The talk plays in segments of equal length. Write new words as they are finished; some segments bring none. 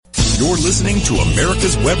You're listening to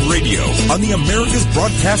America's Web Radio on the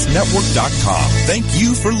AmericasBroadcastNetwork.com. Thank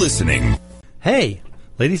you for listening. Hey,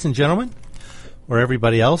 ladies and gentlemen, or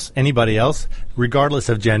everybody else, anybody else, regardless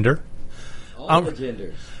of gender. All the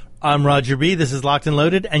genders. I'm Roger B. This is Locked and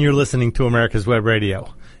Loaded, and you're listening to America's Web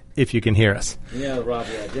Radio, if you can hear us. Yeah, Rob,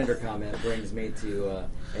 that gender comment brings me to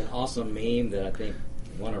an awesome meme that I think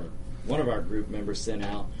one of our group members sent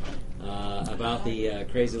out about the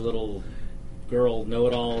crazy little girl,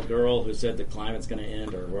 know-it-all girl who said the climate's going to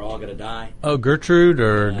end or we're all going to die. Oh, Gertrude,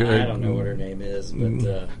 or I don't know what her name is,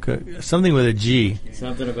 but something with a G.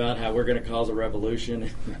 Something about how we're going to cause a revolution,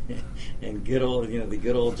 and good old, the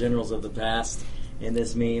good old generals of the past in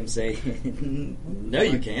this meme say, "No,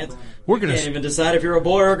 you can't. You can't even decide if you're a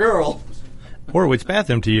boy or a girl, or which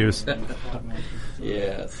bathroom to use."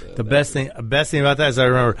 Yeah. So the best thing about that is I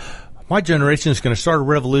remember, my generation is going to start a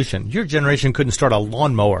revolution. Your generation couldn't start a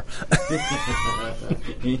lawnmower.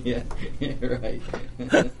 Yeah, right.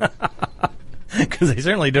 Because they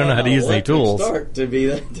certainly don't know how to use any tools. Start to be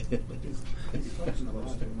that.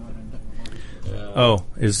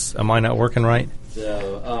 Am I not working right?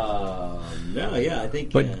 So, no, yeah, I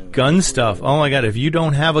think. But gun stuff. Oh my God! If you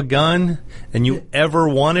don't have a gun and you ever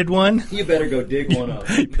wanted one, you better go dig one up.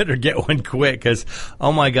 You better get one quick, because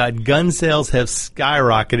oh my God, gun sales have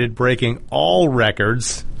skyrocketed, breaking all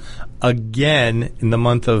records again in the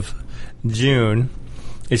month of June.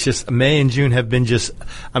 It's just May and June have been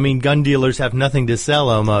gun dealers have nothing to sell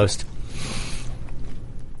almost.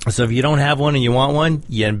 So if you don't have one and you want one,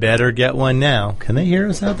 you better get one now. Can they hear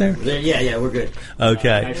us out there? Yeah, we're good. Okay.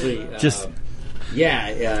 Actually,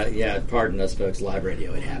 yeah. Pardon us, folks. Live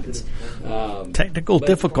radio, it happens. Technical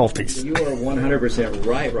difficulties. You are 100%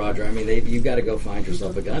 right, Roger. I mean, you've got to go find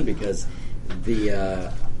yourself a gun because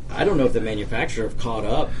I don't know if the manufacturer have caught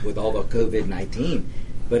up with all the COVID-19.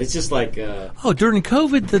 But it's just like... during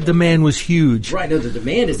COVID, the demand was huge. Right, no, the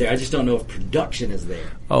demand is there. I just don't know if production is there.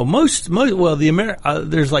 Oh,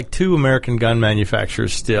 there's like two American gun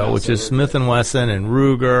manufacturers still, which is Smith & Wesson and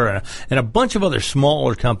Ruger, and a bunch of other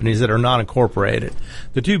smaller companies that are not incorporated.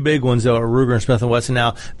 The two big ones, though, are Ruger and Smith & Wesson.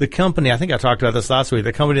 Now, the company, I think I talked about this last week,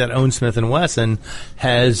 the company that owns Smith & Wesson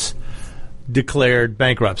has declared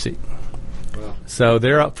bankruptcy. Wow. So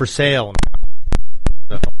they're up for sale.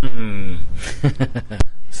 Well,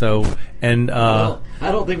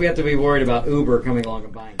 I don't think we have to be worried about Uber coming along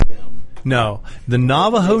and buying them. No, the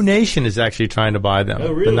Navajo Nation is actually trying to buy them.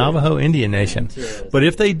 Oh, really? The Navajo Indian Nation. But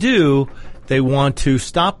if they do, they want to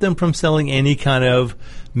stop them from selling any kind of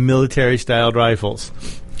military-styled rifles.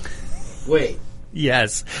 Wait.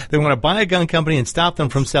 Yes. They want to buy a gun company and stop them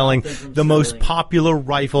from selling the most popular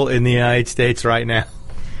rifle in the United States right now.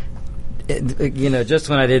 Just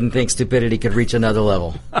when I didn't think stupidity could reach another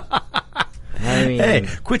level. I mean, hey,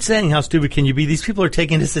 quit saying how stupid can you be. These people are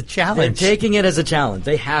taking this as a challenge. They're taking it as a challenge.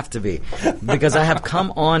 They have to be. Because I have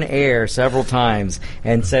come on air several times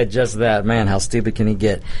and said just that, man, how stupid can he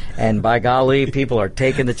get? And by golly, people are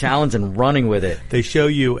taking the challenge and running with it. They show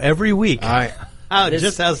you every week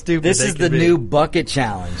just how stupid this is the new bucket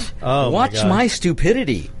challenge. Oh, watch my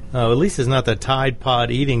stupidity. Oh, at least it's not the Tide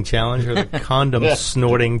Pod eating challenge or the condom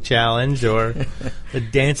snorting challenge or the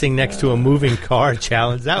dancing next to a moving car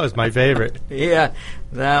challenge. That was my favorite. Yeah,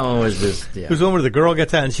 that one was just, It was one where the girl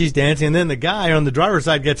gets out and she's dancing, and then the guy on the driver's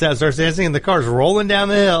side gets out and starts dancing, and the car's rolling down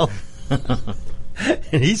the hill.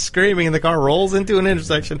 And he's screaming, and the car rolls into an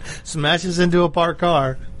intersection, smashes into a parked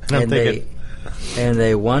car. And I'm thinking... And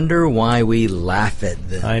they wonder why we laugh at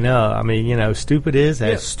them. I know. I mean, stupid is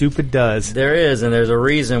as stupid does. There is, and there's a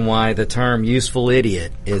reason why the term useful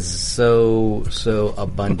idiot is so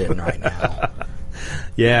abundant right now.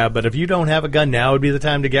 Yeah, but if you don't have a gun, now would be the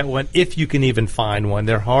time to get one, if you can even find one.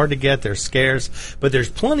 They're hard to get. They're scarce. But there's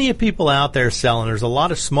plenty of people out there selling. There's a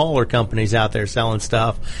lot of smaller companies out there selling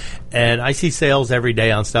stuff. And I see sales every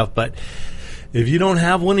day on stuff, but... if you don't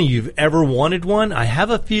have one and you've ever wanted one, I have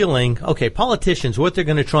a feeling, politicians, what they're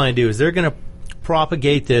going to try and do is they're going to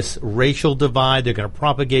propagate this racial divide. They're going to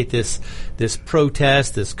propagate this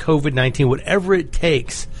protest, this COVID-19, whatever it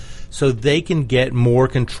takes, so they can get more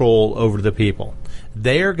control over the people.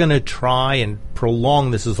 They are going to try and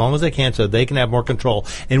prolong this as long as they can so they can have more control.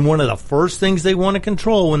 And one of the first things they want to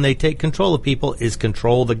control when they take control of people is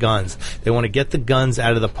control the guns. They want to get the guns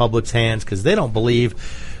out of the public's hands because they don't believe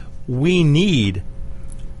we need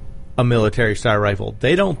a military-style rifle.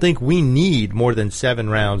 They don't think we need more than 7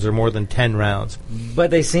 rounds or more than 10 rounds.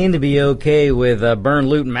 But they seem to be okay with Burn,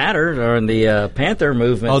 Loot, and Matter, or the Panther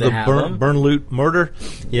movement. Oh, the burn, Loot, Murder?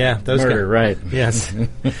 Yeah. Murder, right. Yes.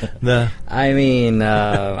 I mean,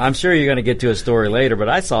 I'm sure you're going to get to a story later, but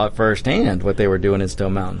I saw it firsthand, what they were doing in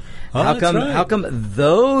Stone Mountain. How that's right. How come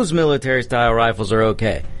those military-style rifles are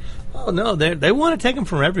okay? Oh, no, they want to take them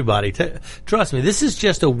from everybody. Trust me, this is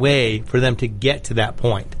just a way for them to get to that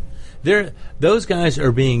point. Those guys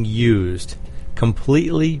are being used,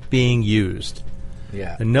 completely being used.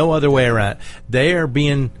 Yeah. And no other way around. They are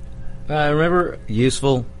being... remember,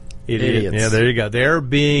 useful idiots. Yeah, there you go. They're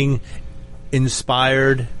being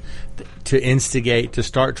inspired to instigate, to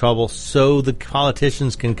start trouble, so the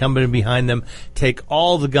politicians can come in behind them, take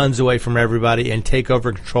all the guns away from everybody, and take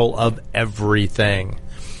over control of everything.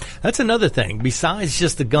 That's another thing, besides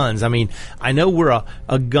just the guns. I mean, I know we're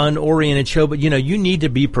a gun-oriented show, but, you need to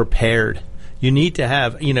be prepared. You need to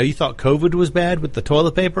have, you thought COVID was bad with the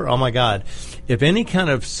toilet paper? Oh, my God. If any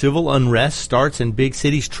kind of civil unrest starts in big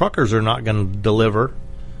cities, truckers are not going to deliver.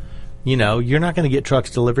 You're not going to get trucks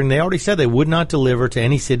delivering. They already said they would not deliver to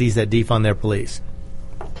any cities that defund their police.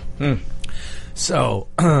 So,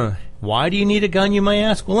 why do you need a gun, you may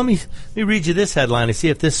ask? Well, let me read you this headline and see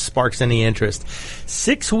if this sparks any interest.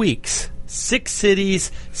 6 weeks, 6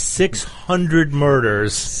 cities, 600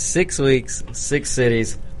 murders. 6 weeks, 6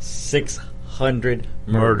 cities, 600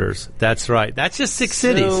 murders. That's right. That's just 6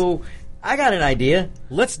 cities. So, I got an idea.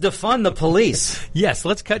 Let's defund the police. Yes,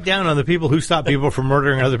 let's cut down on the people who stop people from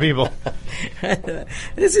murdering other people.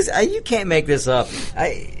 This is you can't make this up.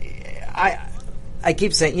 I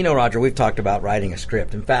keep saying, Roger, we've talked about writing a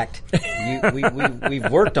script. In fact, we've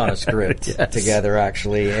worked on a script together,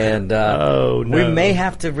 actually, and we may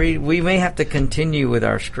have to we may have to continue with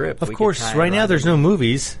our script. Of course, right now there's no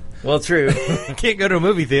movies. Well, true. Can't go to a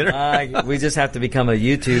movie theater. We just have to become a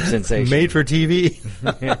YouTube sensation. Made for TV.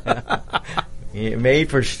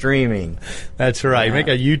 Made for streaming. That's right. Yeah. Make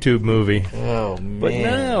a YouTube movie. Oh, man. But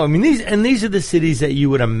no, I mean, these are the cities that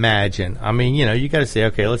you would imagine. I mean, you got to say,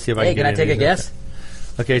 okay, let's see if I can get I take a guess?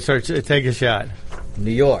 Okay, take a shot.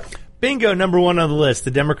 New York. Bingo, number 1 on the list.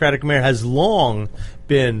 The Democratic mayor has long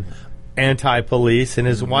been anti-police, and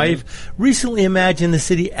his wife recently imagined the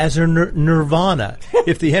city as her nirvana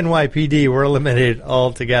if the NYPD were eliminated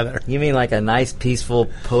altogether. You mean like a nice, peaceful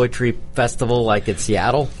poetry festival like in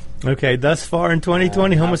Seattle? Okay, thus far in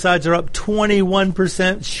 2020, homicides are up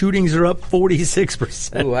 21%, shootings are up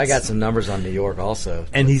 46%. Ooh, I got some numbers on New York also.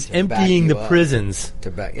 And he's emptying the prisons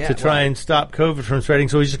to try and stop COVID from spreading,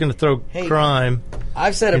 so he's just going to throw crime.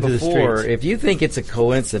 I've said it before, if you think it's a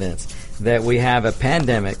coincidence that we have a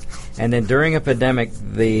pandemic, and then during a pandemic,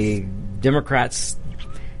 the Democrats,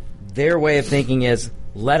 their way of thinking is,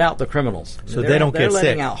 let out the criminals. So they don't get sick. They're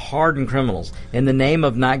letting out hardened criminals. In the name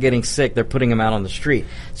of not getting sick, they're putting them out on the street.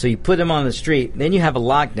 So you put them on the street, then you have a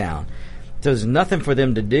lockdown. So there's nothing for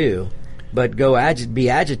them to do but go be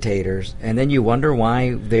agitators, and then you wonder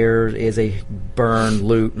why there is a burn,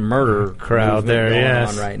 loot, murder crowd there going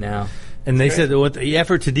on right now. And they said that the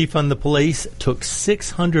effort to defund the police took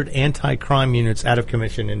 600 anti-crime units out of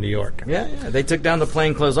commission in New York. Yeah, they took down the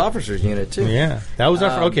plainclothes officers unit too. Yeah, that was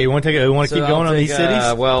our. Okay, you want to keep going on these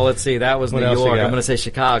cities? Well, let's see. That was New York. I'm going to say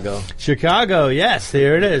Chicago. Chicago, yes,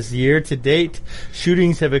 there it is. Year to date,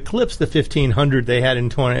 shootings have eclipsed the 1,500 they had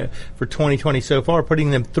for 2020 so far,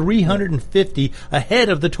 putting them 350 ahead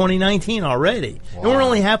of the 2019 already. Wow. And we're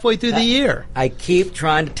only halfway through the year. I keep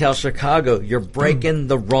trying to tell Chicago, you're breaking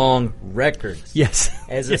the wrong records. Yes.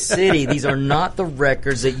 As a city, these are not the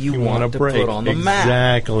records that you want to put on the map.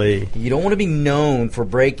 Exactly. You don't want to be known for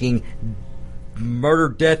breaking murder,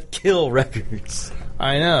 death, kill records.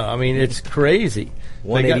 I know. I mean, it's crazy.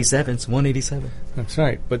 187. It's 187. That's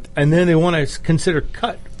right. And then they want to consider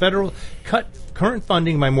cut current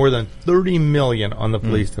funding by more than $30 million on the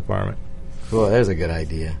police department. Well, there's a good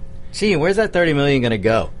idea. Gee, where's that $30 million going to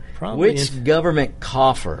go? Probably which government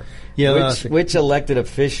coffer? Yeah, which elected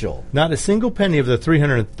official? Not a single penny of the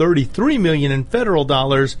 $333 million in federal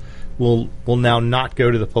dollars will now not go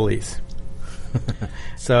to the police.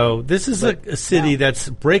 So this is a city that's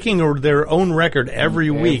breaking their own record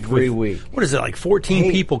every week. Every week. What is it, like 14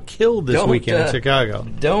 people killed this weekend in Chicago?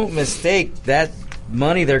 Don't mistake that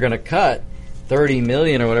money they're going to cut, $30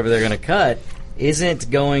 million or whatever they're going to cut, isn't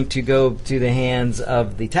going to go to the hands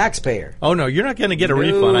of the taxpayer. Oh, no, you're not going to get a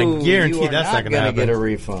refund. I guarantee that's not going to happen. Get a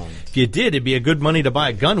refund. If you did, it'd be a good money to buy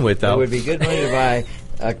a gun with, though. It would be good money to buy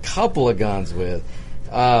a couple of guns with.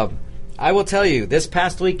 I will tell you, this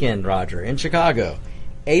past weekend, Roger, in Chicago,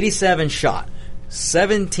 87 shot,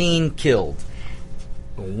 17 killed.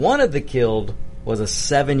 One of the killed was a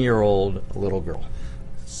 7-year-old little girl.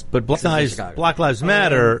 But Black Lives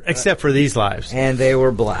Matter, except for these lives. And they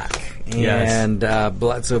were black. Yes. And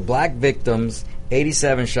so black victims,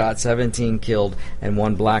 87 shot, 17 killed, and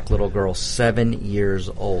one black little girl, 7 years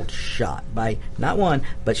old, shot by, not one,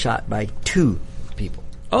 but shot by 2 people.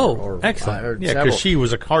 Excellent. Yeah, several. because she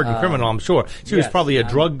was a hardened criminal, I'm sure. She was Yes, probably a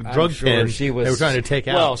drug sure pin she was, they were trying to take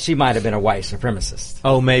out. Well, she might have been a white supremacist.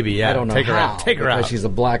 Oh, maybe, yeah. I don't know Take her how, out. Take her because out. she's a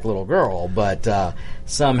black little girl, but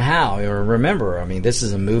somehow, remember, I mean, this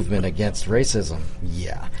is a movement against racism.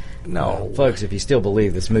 Yeah. No. Folks, if you still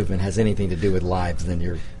believe this movement has anything to do with lives, then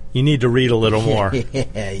you're... You need to read a little more.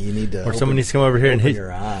 Yeah, you need to. Or someone needs to come over here and hit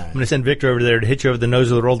your eye. I'm going to send Victor over there to hit you over the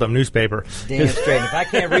nose with a rolled up newspaper. Damn straight. If I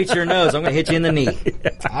can't reach your nose, I'm going to hit you in the knee.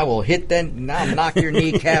 I will hit that. I'll knock your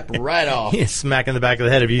kneecap right off. Yeah, smack in the back of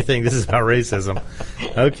the head if you think this is about racism.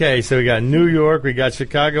 Okay, so we got New York, we got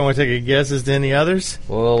Chicago. Want to take a guess as to any others?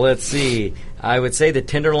 Well, let's see. I would say the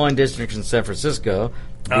Tenderloin District in San Francisco.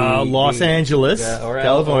 Los Angeles,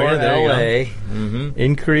 California, there LA. you go.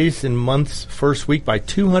 Increase in month's first week by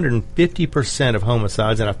 250% of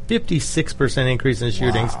homicides and a 56% increase in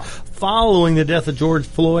shootings. Wow. Following the death of George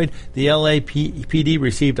Floyd, the LAPD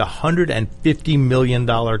received a $150 million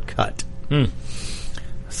cut.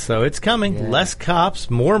 So it's coming. Yeah. Less cops,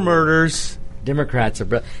 more murders. Democrats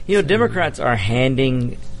are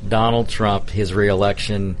handing Donald Trump his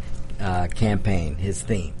reelection campaign, his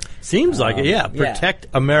theme. Seems like it, yeah. Protect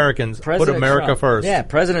Americans. President Put America Trump, first. Yeah,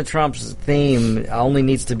 President Trump's theme only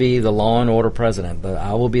needs to be the law and order president.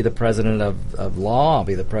 I will be the president of law. I'll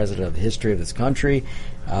be the president of the history of this country.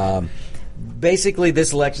 Basically,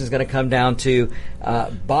 this election is going to come down to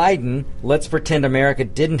Biden, let's pretend America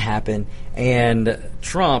didn't happen, and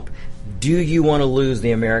Trump, do you want to lose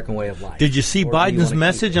the American way of life? Did you see Biden's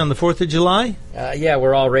message on the 4th of July? Yeah,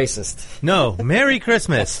 we're all racist. No. Merry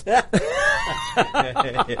Christmas.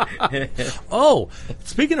 Oh,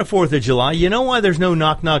 speaking of 4th of July, you know why there's no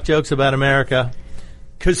knock-knock jokes about America?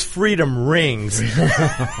 Because freedom rings.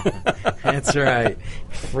 That's right.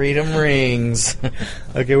 Freedom rings.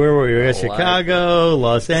 Okay, where were we? We got Chicago,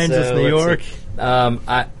 Los Angeles, New York.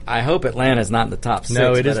 I hope Atlanta's not in the top 6.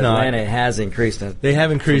 No, it is not. Atlanta has increased. They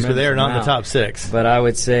have increased, but they are not in the top 6. But I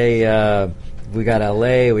would say we got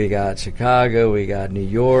L.A., we got Chicago, we got New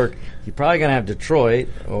York. You're probably going to have Detroit.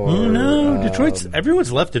 Or Detroit's.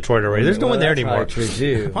 Everyone's left Detroit already. There's no one there anymore. True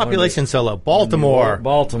too. Population so low. Baltimore.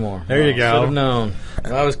 There you go. Should have known.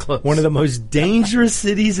 I was close. One of the most dangerous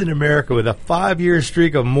cities in America with a 5-year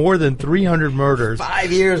streak of more than 300 murders.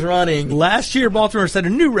 5 years running. Last year, Baltimore set a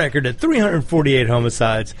new record at 348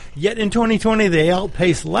 homicides. Yet in 2020, they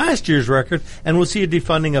outpaced last year's record and will see a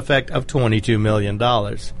defunding effect of $22 million.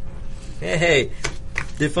 Hey,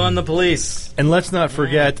 defund the police. And let's not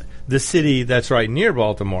forget the city that's right near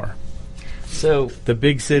Baltimore. So the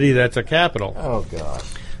big city that's a capital. Oh, God.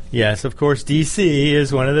 Yes, of course, D.C.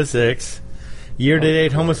 is one of the 6.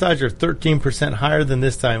 Year-to-date homicides are 13% higher than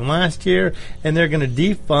this time last year, and they're going to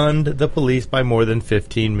defund the police by more than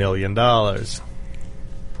 $15 million.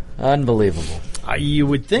 Unbelievable. You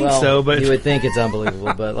would think so, but... You would think it's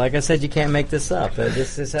unbelievable, but like I said, you can't make this up.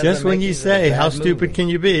 This just when you say, how stupid can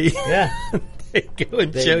you be? Yeah. They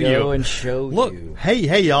go and show you. Look,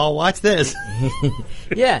 hey, y'all, watch this.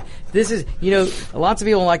 Yeah, this is, lots of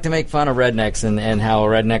people like to make fun of rednecks and how a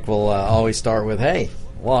redneck will always start with, hey,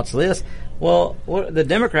 watch this. Well, the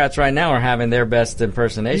Democrats right now are having their best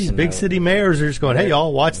impersonation. These big city mayors are just going, hey,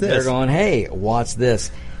 y'all, watch this. They're going, hey, watch this.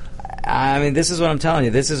 I mean, this is what I'm telling you.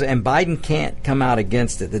 And Biden can't come out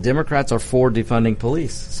against it. The Democrats are for defunding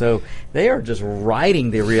police. So they are just riding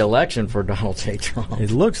the re-election for Donald J. Trump. It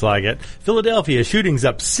looks like it. Philadelphia, shootings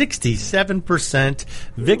up 67%.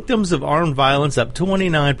 Victims of armed violence up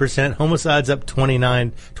 29%. Homicides up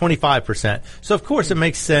 25%. So, of course, it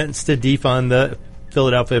makes sense to defund the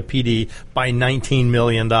Philadelphia PD by $19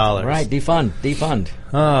 million. Right, defund.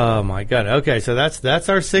 Oh, my God. Okay, so that's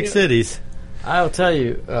our 6 cities. I'll tell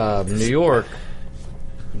you, New York,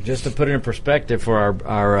 just to put it in perspective for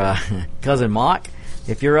our cousin Mark,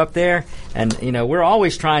 if you're up there, and, we're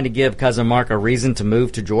always trying to give cousin Mark a reason to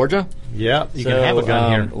move to Georgia. Yeah, you can have a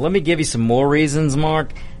gun here. Let me give you some more reasons,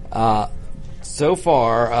 Mark. So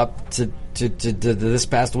far, up to this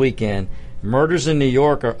past weekend, murders in New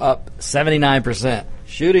York are up 79%.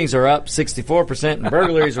 Shootings are up 64%, and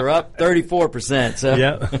burglaries are up 34%. So,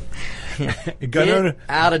 yeah. Get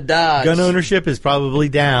out of Dodge. Gun ownership is probably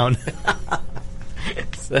down.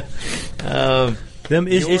 Them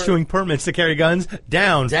issuing permits to carry guns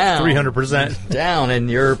down 300%. Down,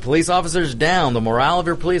 and your police officers down. The morale of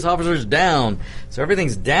your police officers down. So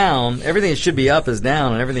everything's down. Everything that should be up is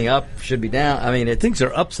down, and everything up should be down. I mean, things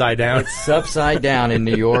are upside down. It's upside down in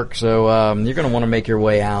New York. So you're going to want to make your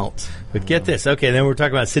way out. But get this. Okay, then we're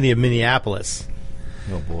talking about the city of Minneapolis.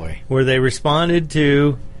 Oh, boy. Where they responded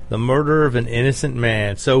to the murder of an innocent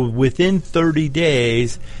man. So within 30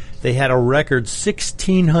 days, they had a record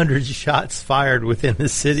 1,600 shots fired within the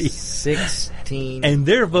city. 16. And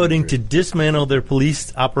they're voting to dismantle their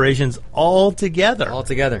police operations altogether.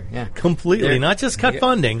 Altogether, yeah. Completely, not just cut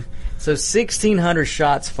funding. So 1,600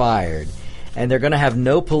 shots fired, and they're going to have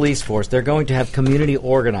no police force. They're going to have community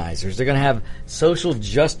organizers. They're going to have social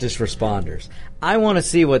justice responders. I want to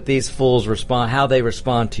see what these fools how they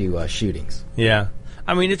respond to shootings. Yeah.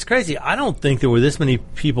 I mean, it's crazy. I don't think there were this many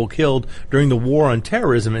people killed during the war on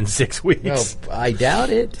terrorism in 6 weeks. No, I doubt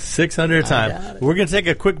it. 600 times. We're going to take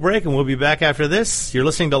a quick break, and we'll be back after this. You're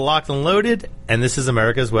listening to Locked and Loaded, and this is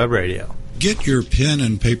America's Web Radio. Get your pen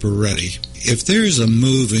and paper ready. If there's a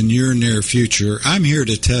move in your near future, I'm here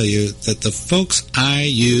to tell you that the folks I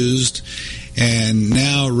used and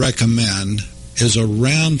now recommend is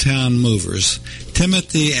Around Town Movers.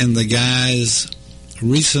 Timothy and the guys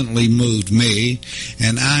recently moved me,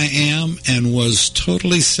 and I am and was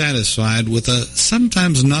totally satisfied with a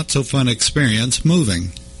sometimes not so fun experience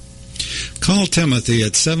moving. Call Timothy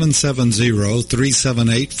at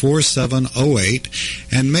 770-378-4708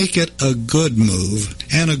 and make it a good move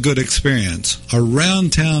and a good experience.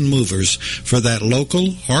 Around Town Movers for that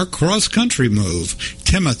local or cross-country move.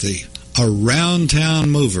 Timothy, Around Town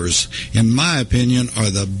Movers, in my opinion, are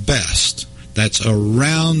the best. That's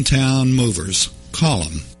Around Town Movers. Call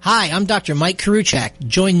them. Hi, I'm Dr. Mike Karuchak.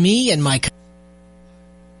 Join me and my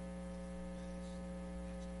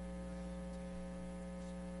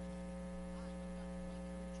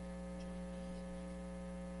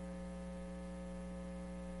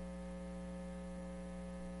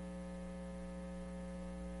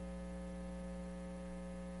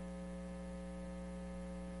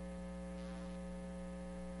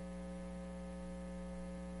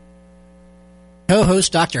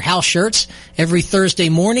co-host Dr. Hal Schertz every Thursday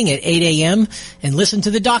morning at 8 a.m. and listen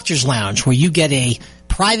to the Doctor's Lounge, where you get a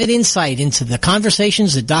private insight into the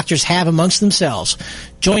conversations that doctors have amongst themselves.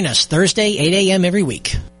 Join us Thursday, 8 a.m. every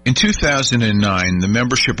week. In 2009, the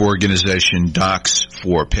membership organization Docs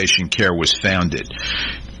for Patient Care was founded.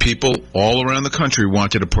 People all around the country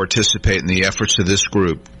wanted to participate in the efforts of this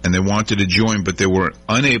group, and they wanted to join, but they were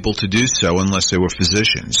unable to do so unless they were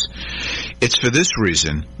physicians. It's for this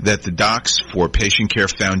reason that the Docs for Patient Care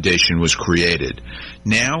Foundation was created.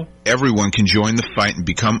 Now, everyone can join the fight and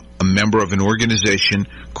become a member of an organization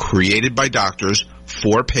created by doctors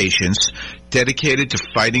for patients, dedicated to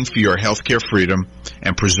fighting for your healthcare freedom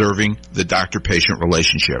and preserving the doctor-patient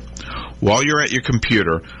relationship. While you're at your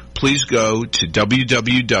computer, please go to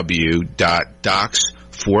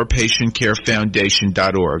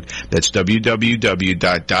www.docs4patientcarefoundation.org. That's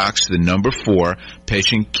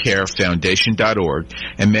www.docs4patientcarefoundation.org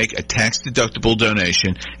and make a tax-deductible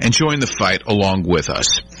donation and join the fight along with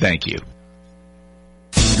us. Thank you.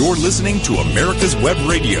 You're listening to America's Web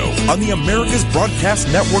Radio on the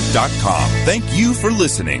AmericasBroadcastNetwork.com. Thank you for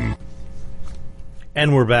listening.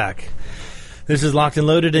 And we're back. This is Locked and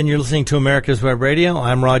Loaded, and you're listening to America's Web Radio.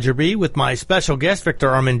 I'm Roger B. with my special guest, Victor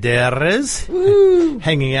Armendariz,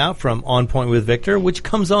 hanging out from On Point with Victor, which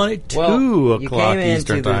comes on at 2 o'clock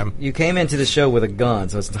Eastern Time. You came into the show with a gun,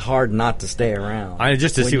 so it's hard not to stay around.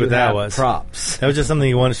 Just to see what that was. Props. That was just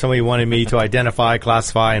something somebody wanted me to identify,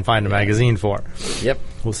 classify, and find a magazine for. Yep.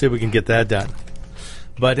 We'll see if we can get that done.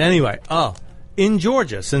 But anyway, in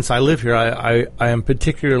Georgia, since I live here, I am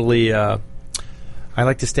particularly... I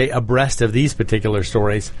like to stay abreast of these particular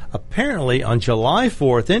stories. Apparently, on July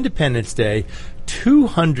 4th, Independence Day,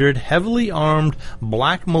 200 heavily armed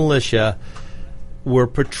black militia were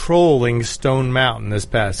patrolling Stone Mountain this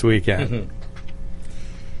past weekend.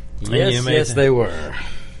 Yes, they were.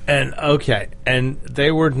 And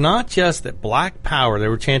they were not just that Black Power. They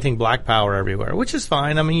were chanting Black Power everywhere, which is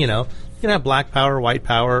fine. I mean, you can have Black Power, White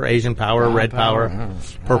Power, Asian Power, Red Power,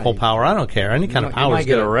 Purple Power. I don't care. Any kind of power. You might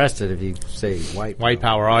get arrested if you say White Power. White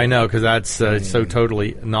Power. I know, because that's so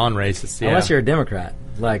totally non-racist. Yeah. Unless you're a Democrat,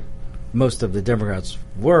 like most of the Democrats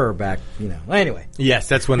were back, Anyway. Yes,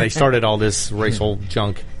 that's when they started all this racial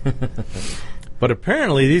junk. But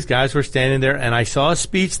apparently these guys were standing there, and I saw a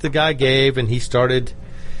speech the guy gave, and he started...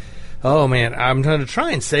 Oh, man, I'm going to try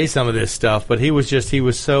and say some of this stuff, but he was so he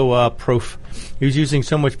was using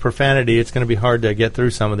so much profanity, it's going to be hard to get through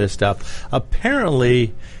some of this stuff.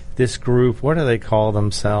 Apparently, this group, what do they call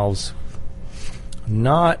themselves?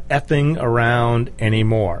 Not effing around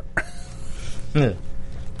anymore. And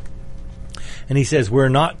he says, we're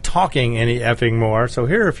not talking any effing more. So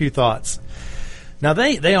here are a few thoughts. Now,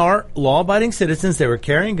 they are law-abiding citizens. They were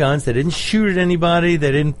carrying guns. They didn't shoot at anybody.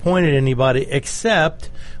 They didn't point at anybody, except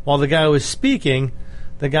while the guy was speaking,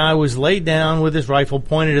 the guy was laid down with his rifle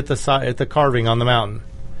pointed at the carving on the mountain.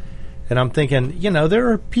 And I'm thinking,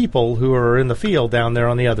 there are people who are in the field down there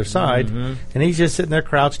on the other side, and he's just sitting there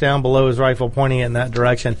crouched down below his rifle, pointing it in that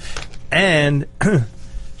direction. And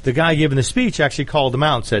the guy giving the speech actually called him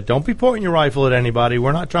out and said, "Don't be pointing your rifle at anybody.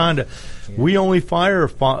 We're not trying to. We only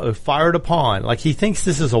fired upon." Like he thinks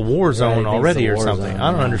this is a war zone already or something.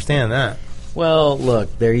 I don't understand that. Well,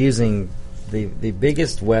 look, they're using the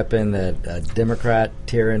biggest weapon that Democrat,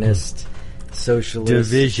 tyrannist, socialist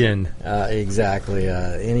division. Exactly.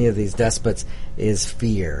 Any of these despots is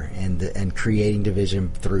fear and creating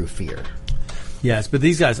division through fear. Yes, but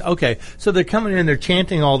these guys, okay, so they're coming in, they're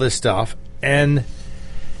chanting all this stuff, and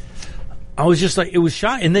I was just like, it was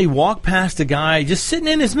shot, and they walk past a guy just sitting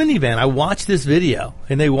in his minivan. I watched this video,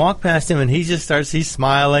 and they walk past him, and he's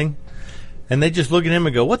smiling, and they just look at him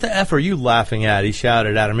and go, "What the F are you laughing at?" He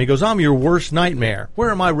shouted at him. He goes, "I'm your worst nightmare. Where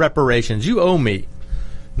are my reparations? You owe me."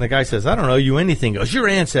 And the guy says, "I don't owe you anything." He goes, "Your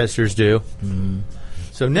ancestors do."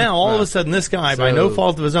 So now, all of a sudden, this guy, by no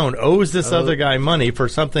fault of his own, owes this other guy money for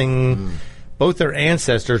something both their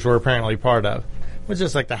ancestors were apparently part of. Was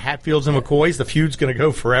this like the Hatfields and McCoys? The feud's going to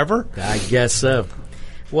go forever? I guess so.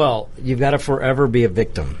 Well, you've got to forever be a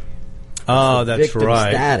victim. Oh, that's victim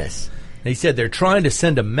right. Status. They said they're trying to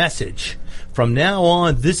send a message. From now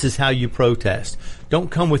on, this is how you protest.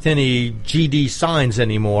 Don't come with any GD signs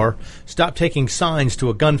anymore. Stop taking signs to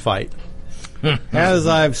a gunfight. As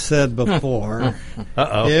I've said before,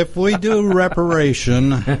 if we do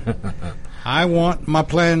reparation, I want my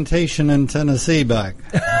plantation in Tennessee back.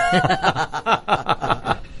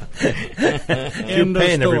 You're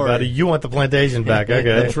paying everybody. You want the plantation back. Okay.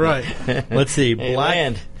 That's right. Let's see. Hey,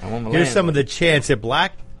 land. I want my Here's land. some of the chants at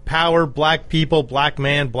Black Power, Black People, Black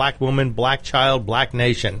Man, Black Woman, Black Child, Black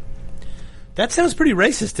Nation. That sounds pretty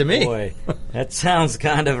racist to me. Boy, that sounds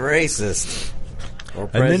kind of racist. Or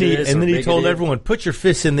And then he bigoted. told everyone, "Put your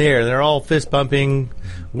fists in the air." They're all fist bumping.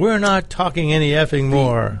 We're not talking any effing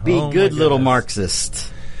more. Be Oh, good my little goodness. Marxist.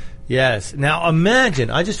 Yes. Now imagine,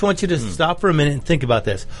 I just want you to stop for a minute and think about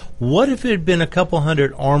this. What if it had been a couple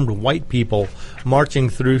hundred armed white people marching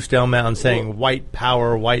through Stone Mountain saying white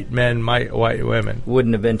power, white men, white women?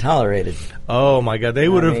 Wouldn't have been tolerated. Oh my God. They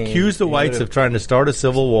would have accused the whites of trying to start a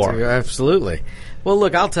civil war. Absolutely. Well,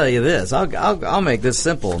 look, I'll tell you this. I'll make this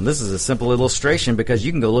simple, and this is a simple illustration because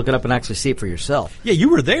you can go look it up and actually see it for yourself. Yeah, you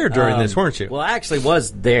were there during this, weren't you? Well, I actually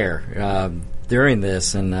was there during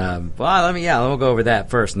this, and we'll go over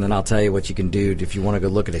that first, and then I'll tell you what you can do if you want to go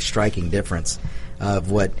look at a striking difference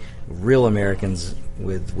of what real Americans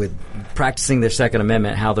with practicing their Second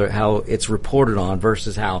Amendment, how it's reported on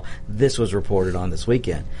versus how this was reported on this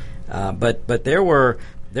weekend. But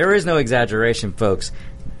there is no exaggeration, folks.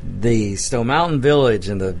 The Stone Mountain Village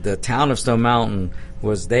and the town of Stone Mountain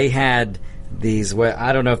they had these,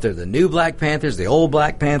 I don't know if they're the new Black Panthers, the old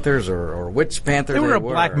Black Panthers, or which Panther they were. A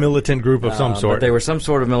black militant group of some sort. But they were some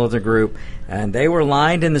sort of militant group, and they were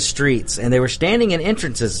lined in the streets, and they were standing in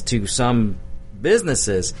entrances to some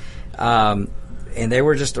businesses, and they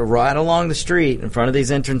were just right along the street in front of these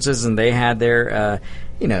entrances, and they had their,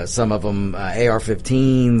 some of them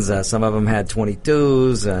AR-15s, some of them had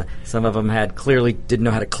 22s, some of them had clearly didn't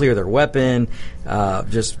know how to clear their weapon.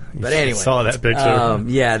 But anyway, saw that picture.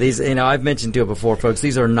 Yeah, these. I've mentioned to it before, folks.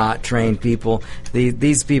 These are not trained people.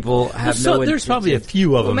 These people have no. There's probably a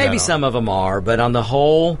few of them. Maybe some of them are, but on the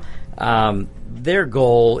whole, their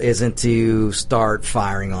goal isn't to start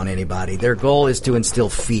firing on anybody. Their goal is to instill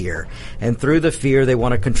fear. And through the fear, they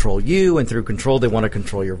want to control you, and through control, they want to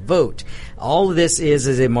control your vote. All of this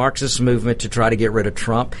is a Marxist movement to try to get rid of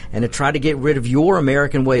Trump and to try to get rid of your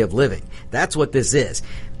American way of living. That's what this is.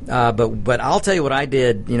 But I'll tell you what I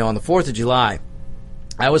did, on the 4th of July.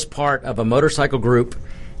 I was part of a motorcycle group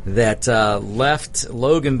that left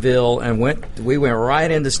Loganville and we went right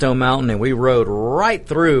into Stone Mountain, and we rode right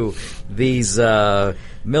through these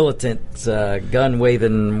militant,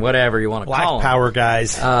 gun-waving, whatever you want to call them. Black power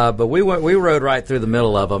guys. But we rode right through the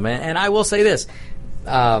middle of them, and I will say this.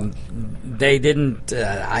 They didn't.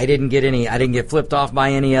 I didn't get flipped off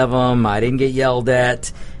by any of them. I didn't get yelled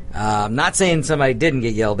at. I'm not saying somebody didn't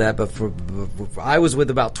get yelled at, but I was with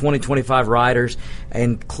about 20, 25 riders,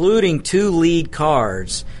 including 2 lead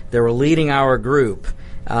cars that were leading our group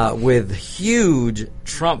with huge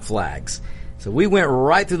Trump flags. So we went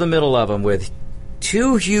right through the middle of them with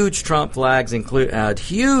 2 huge Trump flags, include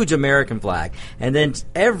huge American flag, and then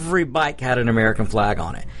every bike had an American flag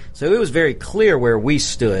on it. So it was very clear where we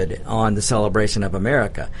stood on the celebration of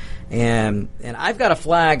America. And I've got a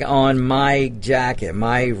flag on my jacket.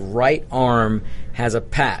 My right arm has a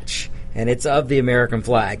patch, and it's of the American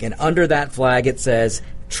flag. And under that flag, it says,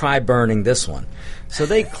 try burning this one. So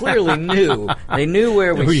they clearly knew. They knew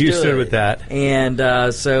where we stood. You stood with that. And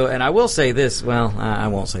and I will say this. Well, I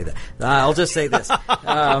won't say that. I'll just say this.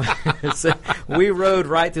 So we rode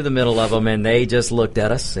right through the middle of them, and they just looked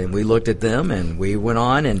at us, and we looked at them, and we went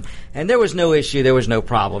on, and there was no issue. There was no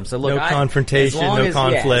problem. So look, no confrontation, no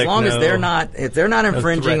conflict. As long as if they're not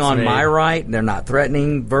infringing on my right, they're not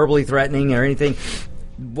verbally threatening or anything.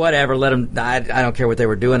 Whatever, let them. I don't care what they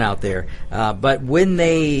were doing out there. But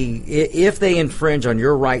if they infringe on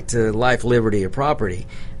your right to life, liberty, or property,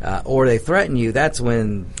 or they threaten you, that's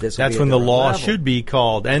when the law should be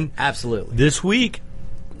called. And absolutely, this week,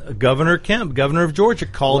 Governor Kemp, governor of Georgia,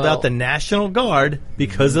 called out the National Guard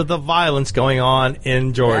because of the violence going on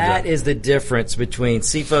in Georgia. That is the difference between,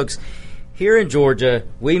 folks. Here in Georgia,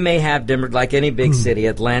 we may have, like any big city,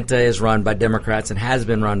 Atlanta is run by Democrats and has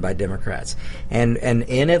been run by Democrats. And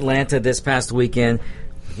in Atlanta this past weekend,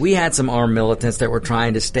 we had some armed militants that were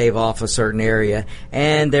trying to stave off a certain area,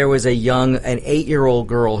 and there was an 8-year-old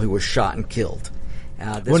girl who was shot and killed.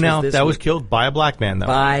 That was killed by a black man, though.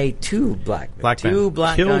 By two black men. Two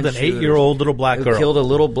black killed an 8-year-old little black girl. Killed a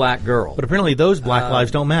little black girl. But apparently those black lives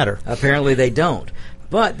don't matter. Apparently they don't.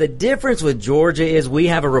 But the difference with Georgia is we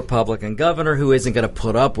have a Republican governor who isn't going to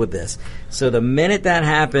put up with this. So the minute that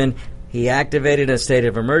happened, he activated a state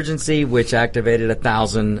of emergency, which activated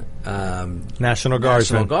 1,000 National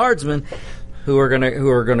Guardsmen who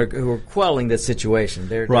are quelling this situation.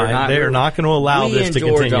 They're not going to allow this to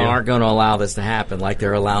continue. We in Georgia aren't going to allow this to happen like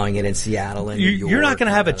they're allowing it in Seattle and New York. You're not going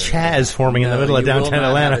to have a Chaz forming in the middle of downtown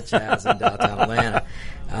Atlanta. You will not have a Chaz in downtown Atlanta.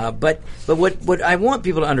 But what I want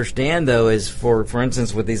people to understand, though, is for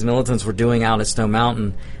instance, what these militants were doing out at Stone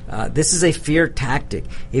Mountain, this is a fear tactic.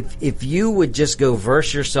 If you would just go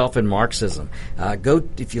verse yourself in Marxism,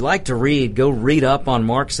 if you like to read, go read up on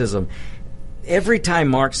Marxism. Every time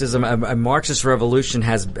Marxism, a Marxist revolution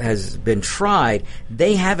has been tried,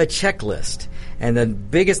 they have a checklist. And the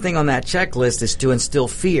biggest thing on that checklist is to instill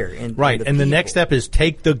fear in right. the and people. the next step is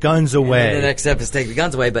take the guns away. And the next step is take the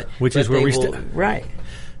guns away, which is where we right.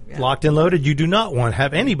 Yeah. Locked and loaded. You do not want to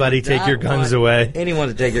have anybody take your guns away. Anyone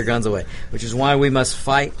to take your guns away, which is why we must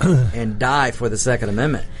fight and die for the Second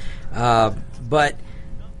Amendment. But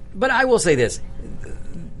I will say this: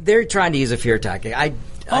 they're trying to use a fear tactic. I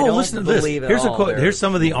don't listen to believe this. Here's a quote. Here's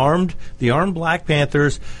some of the armed Black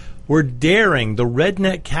Panthers were daring the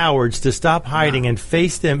redneck cowards to stop hiding and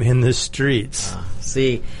face them in the streets.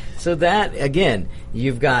 See. So that again,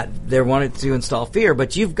 they're wanting to install fear,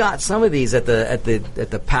 but you've got some of these at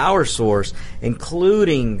the power source,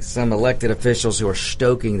 including some elected officials who are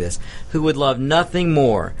stoking this, who would love nothing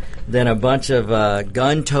more than a bunch of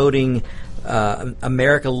gun-toting,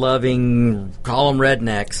 America-loving, call them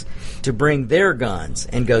rednecks, to bring their guns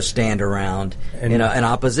and go stand around in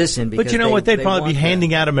opposition. But you know what? They'd probably be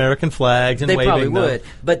handing out American flags and waving them. They probably would.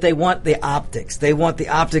 But they want the optics. They want the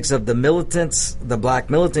optics of the militants, the black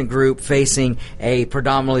militant group, facing a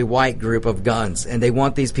predominantly white group of guns. And they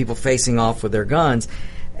want these people facing off with their guns.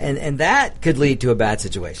 And that could lead to a bad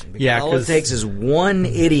situation. Because all it takes is one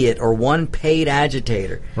idiot or one paid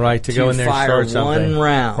agitator to go in there and start something. One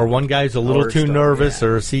round. Or one guy's a little too nervous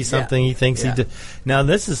or see something he thinks he did. Now,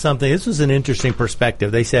 this was an interesting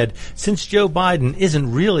perspective. They said, since Joe Biden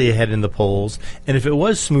isn't really ahead in the polls, and if it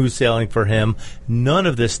was smooth sailing for him, none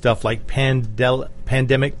of this stuff like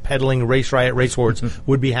pandemic peddling, race riot, race wars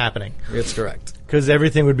would be happening. That's correct. Because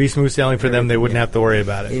everything would be smooth sailing for them. They wouldn't have to worry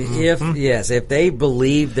about it. If they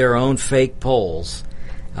believed their own fake polls,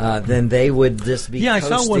 then they would just be I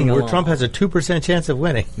saw one where Trump has a 2% chance of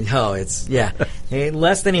winning. Oh,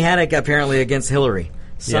 less than he had apparently against Hillary.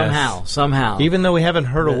 Somehow. Even though we haven't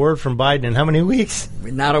heard a word from Biden in how many weeks?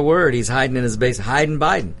 Not a word. He's hiding in his base, hiding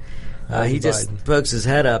Biden. He just pokes his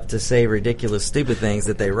head up to say ridiculous, stupid things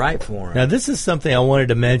that they write for him. Now, this is something I wanted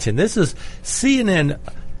to mention. This is CNN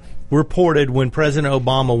reported when President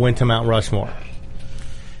Obama went to Mount Rushmore.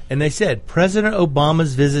 And they said, President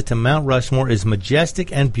Obama's visit to Mount Rushmore is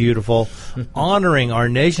majestic and beautiful, honoring our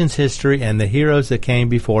nation's history and the heroes that came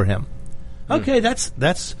before him. Okay,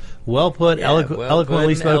 that's well put,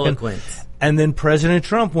 eloquently spoken. And then President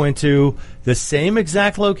Trump went to the same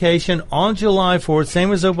exact location on July 4th,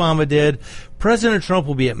 same as Obama did. President Trump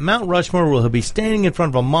will be at Mount Rushmore, where he'll be standing in front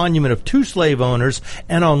of a monument of 2 slave owners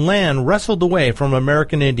and on land wrestled away from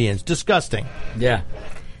American Indians. Disgusting. Yeah.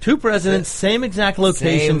 2 presidents, same exact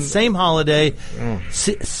location, same holiday,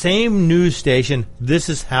 same news station. This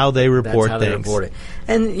is how they report things. They report it.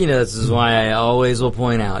 And, this is why I always will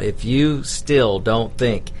point out, if you still don't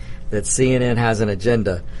think that CNN has an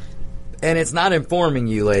agenda, and it's not informing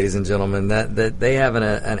you, ladies and gentlemen, that they have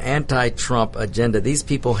an anti-Trump agenda. These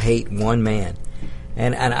people hate one man.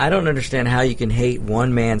 And I don't understand how you can hate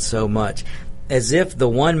one man so much. As if the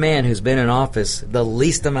one man who's been in office the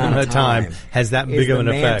least amount of time has that big of an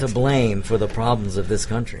effect. Is the man to blame for the problems of this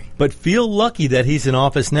country. But feel lucky that he's in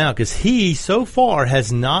office now, because he, so far,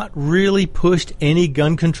 has not really pushed any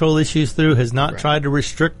gun control issues through, has not tried to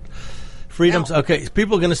restrict freedoms. Now, okay,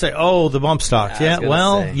 people are going to say, oh, the bump stocks. Yeah,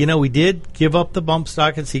 well, we did give up the bump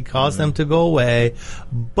stocks. He caused them to go away.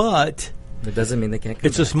 But it doesn't mean they can't come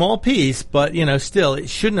back. A small piece, but, still, it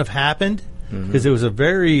shouldn't have happened. Because it was a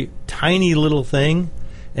very tiny little thing,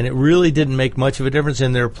 and it really didn't make much of a difference.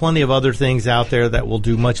 And there are plenty of other things out there that will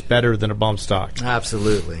do much better than a bump stock.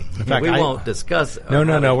 Absolutely. In fact, we won't discuss. No.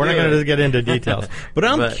 We're not going to get into details. But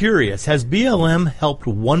I'm curious: has BLM helped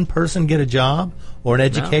one person get a job or an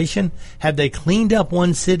education? No. Have they cleaned up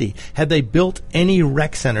one city? Have they built any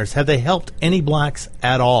rec centers? Have they helped any blacks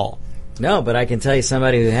at all? No, but I can tell you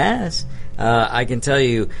somebody who has. I can tell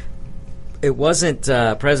you. It wasn't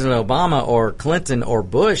President Obama or Clinton or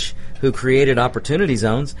Bush who created opportunity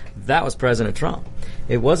zones. That was President Trump.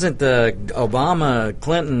 It wasn't Obama,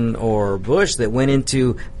 Clinton, or Bush that went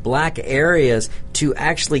into black areas to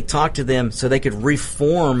actually talk to them so they could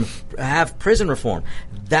have prison reform.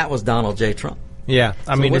 That was Donald J. Trump. Yeah,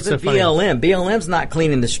 it's a BLM. BLM's not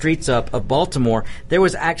cleaning the streets up of Baltimore. There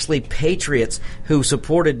was actually patriots who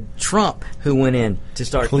supported Trump who went in to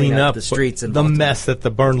start cleaning up the streets in Baltimore. The mess that the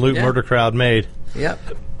burn, loot, murder crowd made. Yep.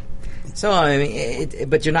 So,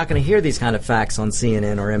 but you're not going to hear these kind of facts on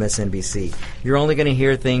CNN or MSNBC. You're only going to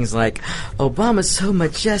hear things like, Obama's so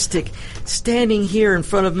majestic, standing here in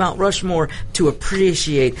front of Mount Rushmore to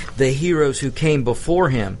appreciate the heroes who came before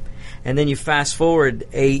him. And then you fast forward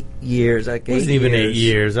 8 years. It wasn't even 8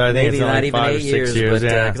 years. I think it's only 5 or 6 years.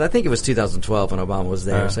 Because I think it was 2012 when Obama was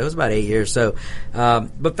there. So it was about 8 years. So,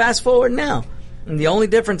 but fast forward now. And the only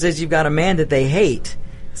difference is you've got a man that they hate.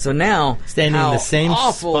 So now, standing in the same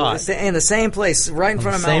spot, in the same place, right in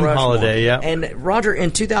front of Mount Rushmore. Same holiday, yeah. And Roger,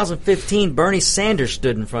 in 2015, Bernie Sanders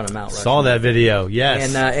stood in front of Mount Rushmore. Saw that video,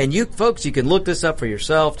 yes. And you folks, you can look this up for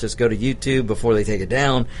yourself. Just go to YouTube before they take it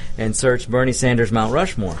down and search Bernie Sanders Mount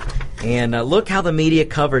Rushmore, and look how the media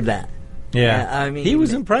covered that. Yeah, he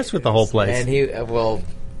was impressed with the whole place, and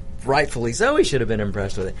rightfully so. He should have been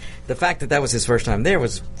impressed with it. The fact that was his first time there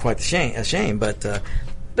was quite a shame,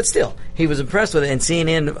 but still, he was impressed with it, and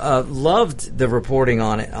CNN loved the reporting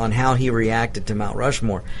on it, on how he reacted to Mount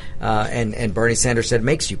Rushmore. And Bernie Sanders said,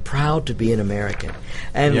 makes you proud to be an American.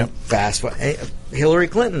 And fast forward, Hillary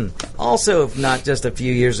Clinton, also not just a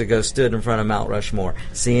few years ago, stood in front of Mount Rushmore.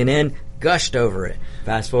 CNN gushed over it.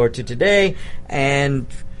 Fast forward to today, and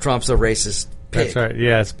Trump's a racist pig. That's right,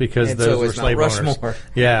 yes, because those were slave owners.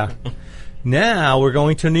 Yeah. Now we're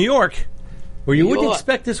going to New York, where you wouldn't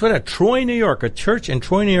expect this one. Troy, New York. A church in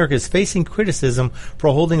Troy, New York is facing criticism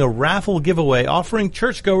for holding a raffle giveaway offering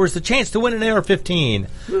churchgoers the chance to win an AR-15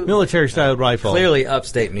 military-style rifle. Clearly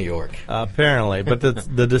upstate New York. Apparently. But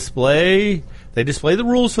they display the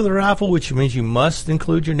rules for the raffle, which means you must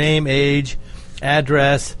include your name, age,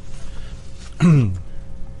 address.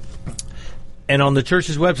 And on the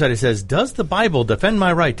church's website it says, does the Bible defend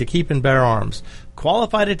my right to keep and bear arms?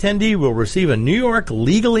 Qualified attendee will receive a New York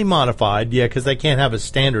legally modified, because they can't have a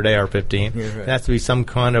standard AR-15. Yeah, right. It has to be some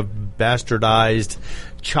kind of bastardized,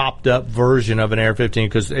 chopped up version of an AR-15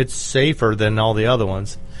 because it's safer than all the other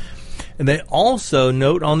ones. And they also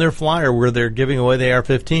note on their flyer where they're giving away the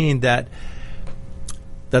AR-15 that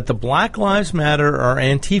the Black Lives Matter or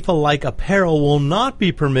Antifa-like apparel will not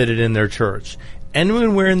be permitted in their church.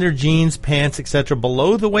 Anyone wearing their jeans, pants, etc.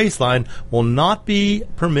 below the waistline will not be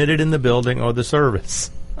permitted in the building or the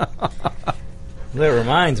service. That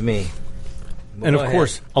reminds me. And of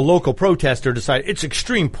course, a local protester decided it's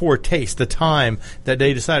extreme poor taste, the time that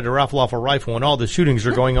they decided to raffle off a rifle when all the shootings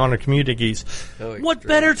are going on in communities. What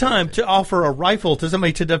better time to offer a rifle to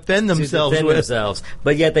somebody to defend themselves with?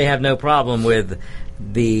 But yet they have no problem with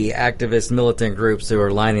the activist militant groups who are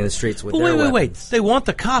lining the streets with their weapons. Wait. They want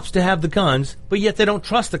the cops to have the guns, but yet they don't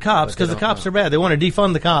trust the cops because the cops are bad. They want to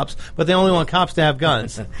defund the cops, but they only want cops to have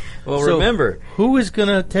guns. Remember. Who is going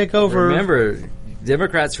to take over? Remember,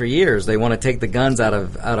 Democrats for years, they want to take the guns out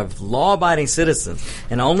of law-abiding citizens,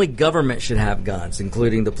 and only government should have guns,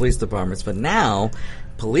 including the police departments. But now,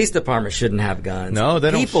 police departments shouldn't have guns. No,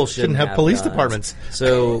 people shouldn't have police departments.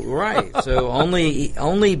 So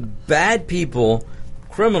only bad people,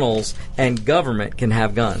 criminals, and government can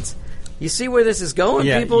have guns. You see where this is going,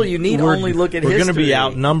 people? You need only look at history. We're going to be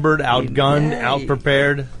outnumbered, outgunned,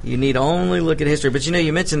 outprepared. You need only look at history. But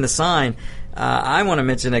you mentioned the sign. I want to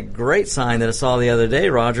mention a great sign that I saw the other day,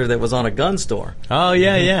 Roger, that was on a gun store. Oh,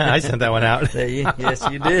 yeah. I sent that one out. Yes,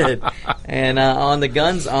 you did. And on the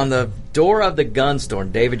guns, on the door of the gun store,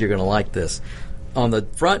 and David, you're going to like this. On the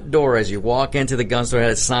front door, as you walk into the gun store, it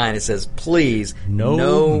has a sign. It says, "Please,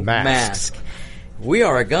 no mask." We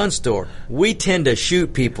are a gun store. We tend to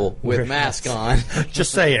shoot people with masks on.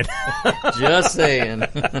 Just saying. Just saying.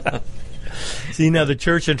 See, now the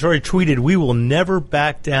church in Troy tweeted, "We will never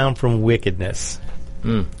back down from wickedness."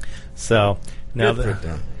 So now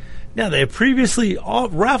they have previously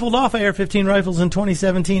raffled off AR-15 rifles in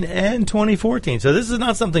 2017 and 2014. So this is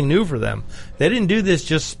not something new for them. They didn't do this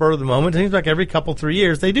just spur of the moment. It seems like every 3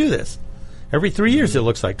 years they do this. Every 3 years it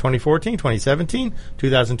looks like. 2014, 2017,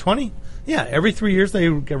 2020. Yeah, every 3 years they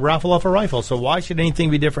raffle off a rifle. So why should anything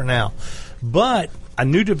be different now? But a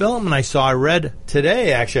new development I read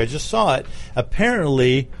today, actually, I just saw it.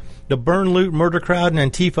 Apparently, the Burn, Loot, Murder Crowd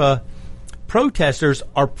and Antifa protesters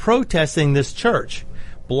are protesting this church,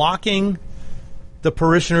 blocking the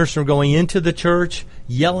parishioners from going into the church,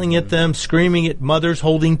 yelling at them, screaming at mothers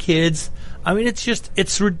holding kids. I mean,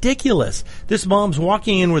 it's ridiculous. This mom's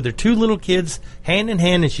walking in with her 2 little kids, hand in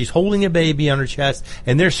hand, and she's holding a baby on her chest,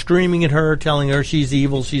 and they're screaming at her, telling her she's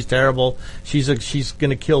evil, she's terrible, she's going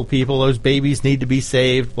to kill people, those babies need to be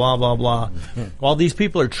saved, blah, blah, blah. While these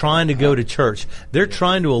people are trying to go to church, they're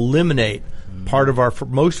trying to eliminate part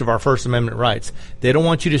of most of our First Amendment rights. They don't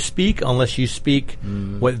want you to speak unless you speak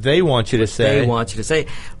what they want you to say. They want you to say.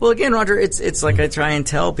 Well, again, Roger, it's like I try and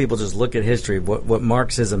tell people, just look at history, what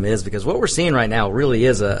Marxism is, because what we're seeing right now really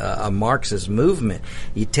is a Marxist movement.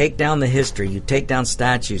 You take down the history, you take down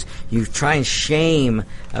statues, you try and shame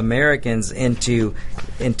Americans into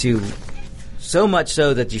so much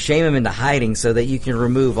so that you shame them into hiding, so that you can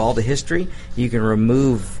remove all the history, you can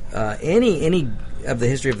remove any of the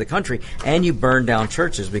history of the country, and you burn down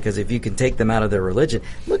churches, because if you can take them out of their religion.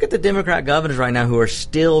 Look at the Democrat governors right now who are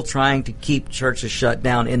still trying to keep churches shut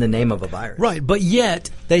down in the name of a virus. Right, but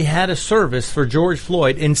yet they had a service for George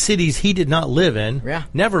Floyd in cities he did not live in,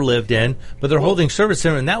 never lived in, but they're holding service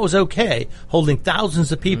there, and that was okay, holding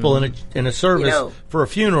thousands of people in a service for a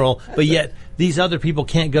funeral, but yet these other people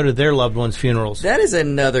can't go to their loved ones' funerals. That is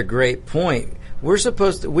another great point.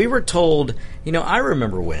 We were told, I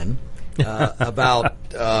remember when, about,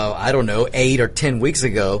 8 or 10 weeks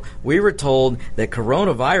ago, we were told that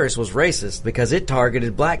coronavirus was racist because it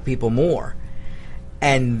targeted black people more.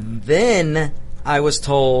 And then I was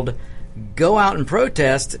told, go out and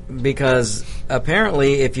protest, because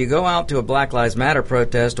apparently if you go out to a Black Lives Matter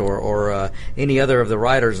protest or any other of the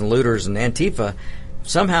rioters and looters and Antifa,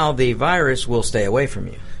 somehow the virus will stay away from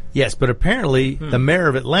you. Yes, but apparently the mayor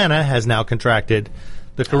of Atlanta has now contracted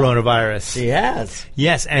the coronavirus. She has.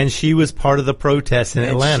 Yes, and she was part of the protest in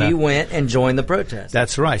Atlanta. She went and joined the protest.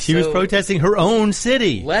 That's right. She was protesting her own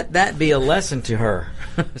city. Let that be a lesson to her.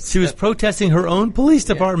 She was protesting her own police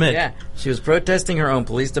department. Yeah, she was protesting her own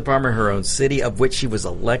police department, her own city, of which she was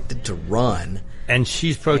elected to run. And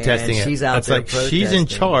she's protesting it. She's out there protesting. She's in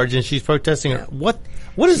charge, and she's protesting her. What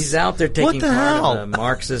is? She's out there taking part of the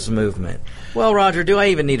Marxist movement. Well, Roger, do I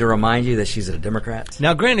even need to remind you that she's a Democrat?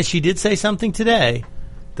 Now, granted, she did say something today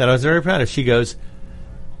that I was very proud of. She goes,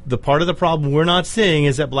 the part of the problem we're not seeing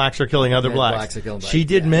is that blacks are killing other blacks. She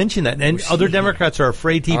did mention that, and other Democrats are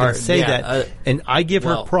afraid to even say that. And I give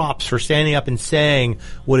her props for standing up and saying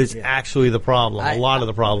what is actually the problem, a lot of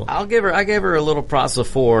the problem. I gave her a little props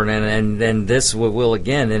before, and this will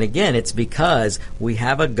again. And again, it's because we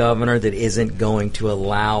have a governor that isn't going to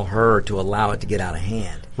allow it to get out of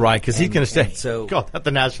hand. Right, because he's going to say, call that the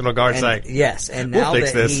National Guard site. Yes, and now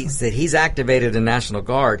that he's activated the National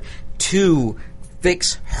Guard to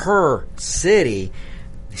fix her city,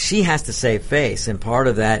 she has to save face, and part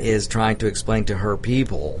of that is trying to explain to her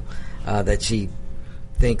people that she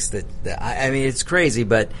thinks that I mean, it's crazy,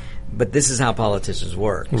 but this is how politicians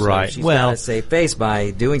work. So right. She's got to save face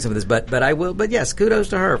by doing some of this, but yes, kudos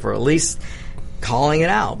to her for at least calling it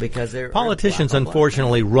out, because politicians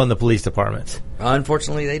unfortunately run the police departments.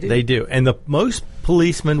 Unfortunately, they do. They do, and most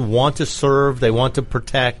policemen want to serve. They want to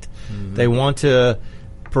protect. Mm-hmm. They want to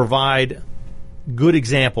provide good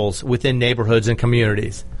examples within neighborhoods and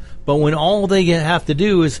communities. But when all they're allowed to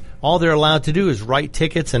do is write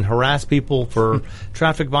tickets and harass people for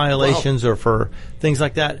traffic violations or for things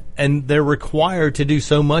like that, and they're required to do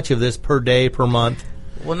so much of this per day, per month.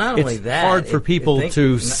 Well, not only that, it's hard for people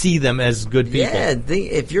to see them as good people. Yeah,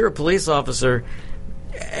 if you're a police officer,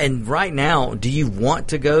 and right now, do you want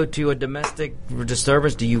to go to a domestic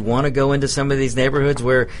disturbance? Do you want to go into some of these neighborhoods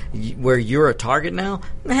where you're a target now?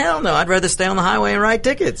 Hell no, I'd rather stay on the highway and write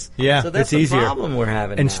tickets. Yeah, so that's it's easier. The problem we're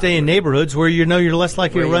having and now. Stay in neighborhoods where you're less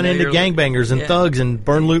likely to run into gangbangers and thugs and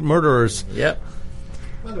burn loot murderers. Yep.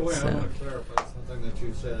 By the way, I want to clarify something that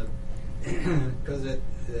you said, because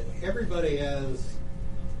everybody has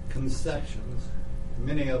conceptions.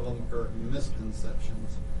 Many of them are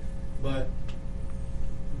misconceptions. But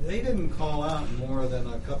they didn't call out more than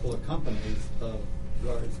a couple of companies of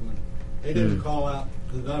guardsmen. They didn't call out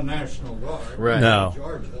the National Guard No. in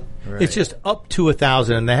Georgia. Right. It's just up to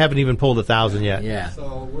 1,000, and they haven't even pulled 1,000 yet. Yeah.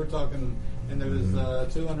 So we're talking, and there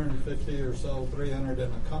was 250 or so, 300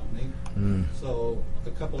 in a company. So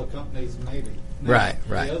a couple of companies maybe. Now, Right.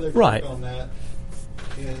 The other Right. take on that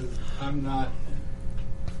is I'm not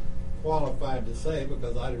qualified to say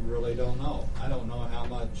because I really don't know. I don't know how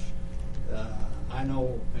much. I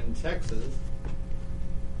know in Texas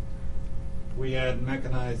we had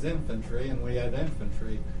mechanized infantry and we had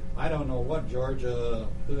infantry. I don't know what Georgia,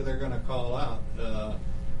 who they're going to call out.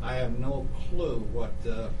 I have no clue what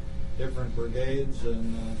different brigades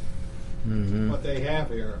and what they have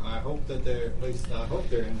here. I hope that they're, I hope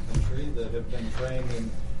they're infantry that have been trained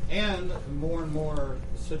in, and more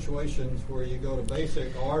situations where you go to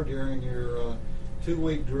basic or during your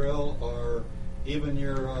 2-week drill or even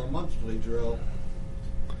your monthly drill.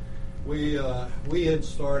 They had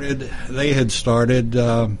started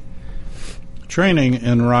training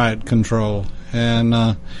in riot control,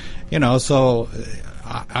 and so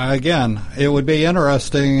again, it would be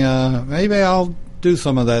interesting. Maybe I'll do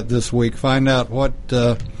some of that this week. Find out what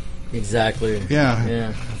exactly.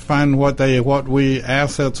 Yeah. Find what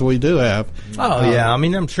assets we do have. Oh yeah, I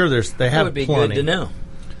mean, I'm sure they That have would be plenty. good to know.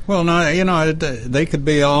 Well, no, they could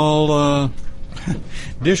be all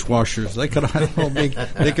dishwashers. They could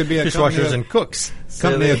they could be a Dishwashers and cooks.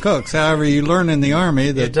 company of cooks. However, you learn in the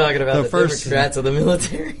Army that You're talking about the first Democrats of the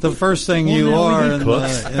military. the first thing you no, we are need in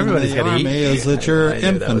cooks. the Everybody's gotta Army eat. is that you're I knew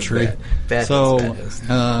that was infantry. bad. So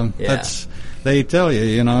Yeah. that's they tell you.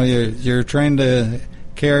 You're trained to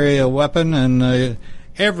carry a weapon, and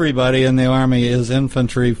everybody in the Army is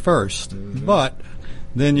infantry first. But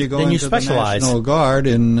then you go Then you into specialize. the National Guard,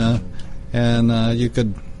 and you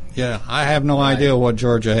could. Yeah, I have no idea what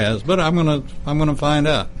Georgia has, but I'm gonna find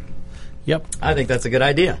out. Yep. I think that's a good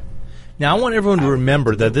idea. Now, I want everyone to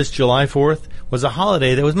remember that this July 4th was a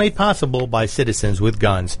holiday that was made possible by citizens with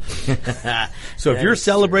guns. So if you're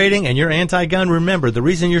celebrating and you're anti-gun, remember, the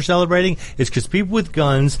reason you're celebrating is because people with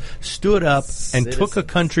guns stood up and took a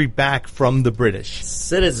country back from the British.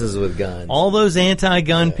 Citizens with guns. All those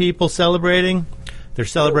anti-gun people celebrating, they're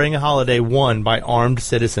celebrating a holiday won by armed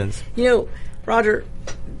citizens. Roger,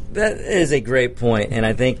 that is a great point, and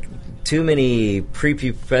I think too many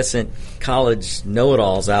prepubescent college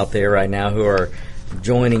know-it-alls out there right now who are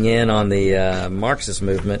joining in on the Marxist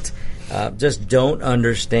movement just don't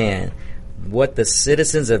understand what the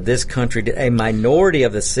citizens of this country did, a minority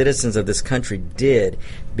of the citizens of this country did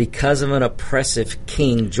because of an oppressive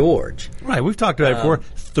King George. Right, we've talked about it before.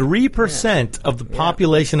 3% of the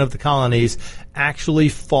population of the colonies actually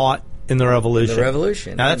fought in the revolution. The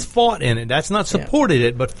revolution. Now, that's fought in it. That's not supported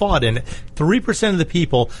it, but fought in it. 3% of the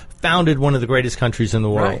people founded one of the greatest countries in the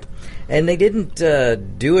world. Right. And they didn't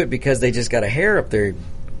do it because they just got a hair up their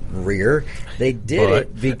rear. They did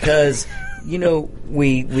it because,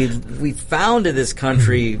 we founded this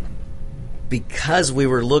country because we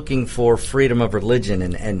were looking for freedom of religion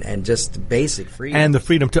and just basic freedom. And the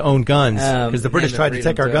freedom to own guns, because the British tried to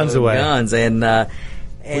take our guns away. And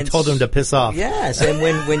we told them to piss off. Yes, and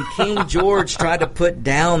when King George tried to put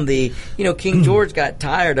down King George got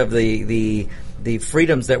tired of the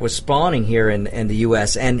freedoms that was spawning here in the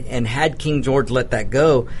U.S. and had King George let that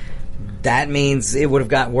go, that means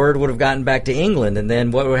word would have gotten back to England, and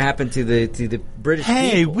then what would happen to the British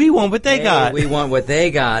people? We want what they got. We want what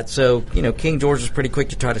they got. So King George was pretty quick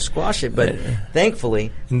to try to squash it, but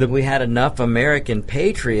thankfully we had enough American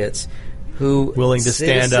patriots who willing to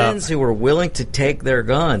stand up, who were willing to take their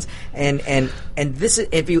guns, and this is,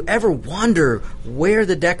 if you ever wonder where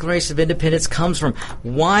the Declaration of Independence comes from,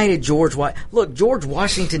 why did George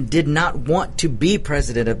Washington did not want to be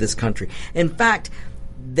president of this country. In fact,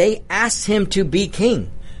 they asked him to be king.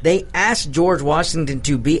 They asked George Washington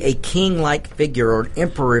to be a king-like figure, or an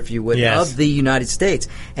emperor, if you would, of the United States,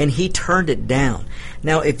 and he turned it down.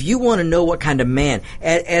 Now, if you want to know what kind of man,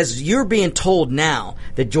 as you're being told now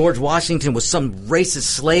that George Washington was some racist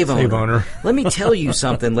slave owner, let me tell you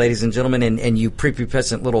something, ladies and gentlemen, and you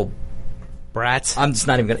prepubescent little brats. I'm just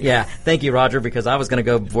not even going to. Yeah, thank you, Roger, because I was going to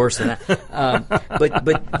go worse than that.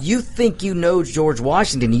 But you think you know George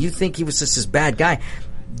Washington, and you think he was just this bad guy.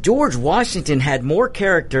 George Washington had more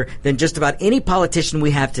character than just about any politician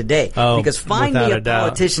we have today. Because find me a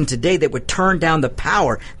politician today that would turn down the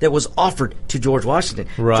power that was offered to George Washington.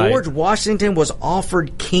 Right. George Washington was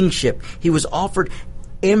offered kingship. He was offered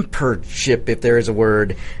emperorship, if there is a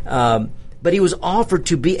word. But he was offered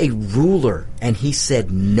to be a ruler, and he said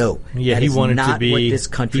no. Yeah, that he is wanted not to be. what this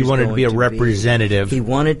country He wanted to going be a representative. He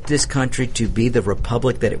wanted this country to be the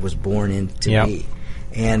republic that it was born in to be.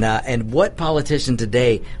 And what politician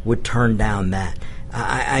today would turn down that?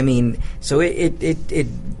 I mean, so it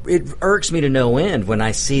irks me to no end when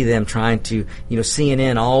I see them trying to,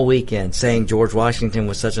 CNN all weekend saying George Washington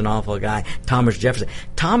was such an awful guy. Thomas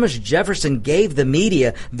Jefferson gave the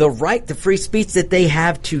media the right to free speech that they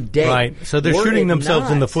have today. Right. So they're shooting themselves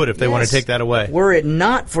in the foot if they want to take that away. Were it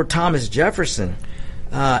not for Thomas Jefferson,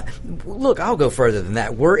 look, I'll go further than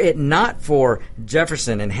that. Were it not for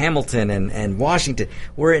Jefferson and Hamilton and Washington,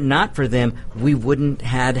 were it not for them, we wouldn't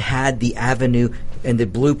have had the avenue and the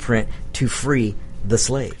blueprint to free the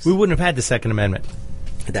slaves. We wouldn't have had the Second Amendment.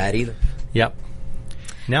 That either. Yep.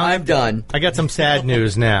 Now I'm done. I got some sad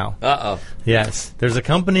news now. Uh-oh. Yes. There's a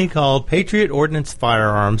company called Patriot Ordnance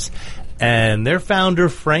Firearms, and their founder,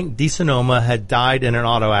 Frank DeSonoma, had died in an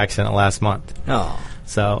auto accident last month. Oh.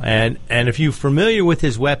 So, and if you're familiar with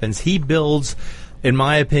his weapons, he builds, in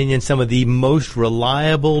my opinion, some of the most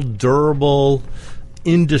reliable, durable,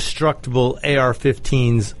 indestructible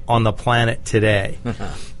AR-15s on the planet today.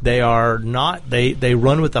 They are not, they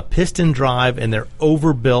run with a piston drive, and they're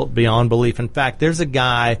overbuilt beyond belief. In fact, there's a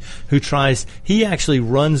guy who he actually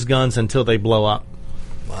runs guns until they blow up.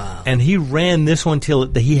 Wow. And he ran this one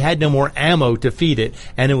till he had no more ammo to feed it,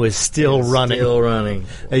 and it was still running. Still running.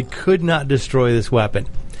 They could not destroy this weapon.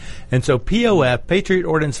 And so POF, Patriot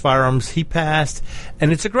Ordnance Firearms, he passed,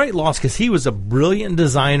 and it's a great loss because he was a brilliant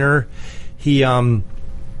designer. He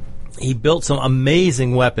built some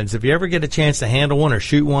amazing weapons. If you ever get a chance to handle one or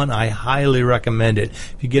shoot one, I highly recommend it.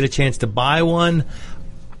 If you get a chance to buy one,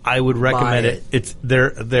 I would recommend it. It's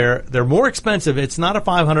they're more expensive. It's not a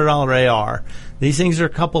 $500 AR. These things are a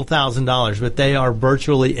couple $1,000s, but they are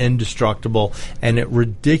virtually indestructible and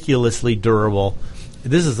ridiculously durable.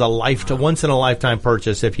 This is a once in a lifetime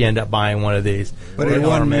purchase if you end up buying one of these. But he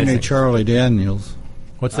wasn't any Charlie Daniels.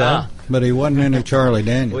 What's that? But he wasn't any Charlie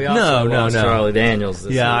Daniels. We also lost Charlie Daniels.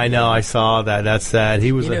 Yeah, I know. I saw that. That's sad.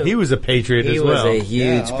 He was a patriot as well. He was a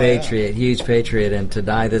huge patriot, and to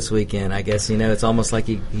die this weekend, I guess it's almost like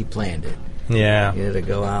he planned it. Yeah, to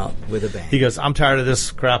go out with a bang. He goes, I'm tired of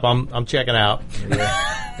this crap. I'm checking out.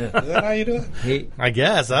 Yeah. Is that how you do it? I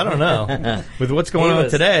guess. I don't know. With what's going on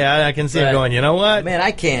today, I can see him going, you know what? Man,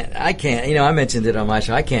 I can't. I mentioned it on my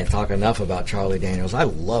show. I can't talk enough about Charlie Daniels. I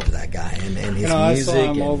love that guy and his music. I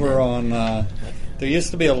saw him over on, there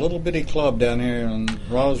used to be a little bitty club down here on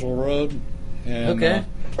Roswell Road. And,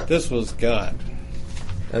 this was, God,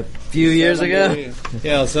 a few years ago?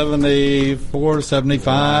 Yeah, 74,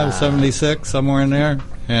 75, 76, somewhere in there.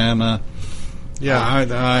 And, he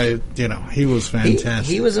was fantastic.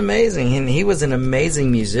 He was amazing, and he was an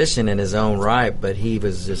amazing musician in his own right. But he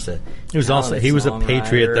was just he was a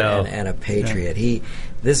patriot though, and a patriot. Yeah.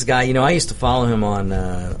 This guy, I used to follow him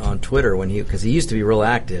on Twitter because he used to be real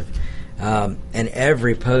active, and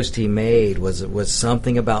every post he made was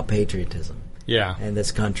something about patriotism. Yeah, in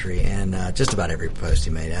this country, and just about every post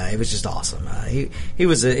he made, it was just awesome. He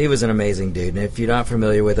was an amazing dude, and if you're not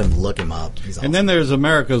familiar with him, look him up. He's awesome. And then there's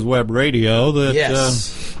America's Web Radio that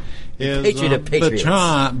is Patriot of Patriots.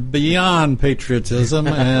 Beyond patriotism,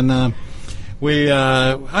 and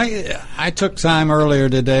I took time earlier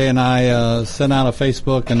today, and I sent out a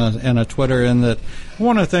Facebook and a Twitter, and that I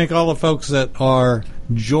want to thank all the folks that are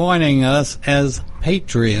joining us as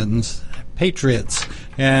patriots,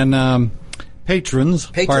 and. Patrons,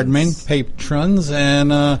 and whether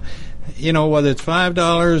it's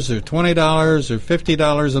 $5 or $20 or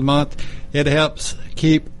 $50 a month, it helps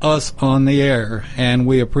keep us on the air, and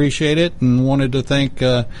we appreciate it. And wanted to thank.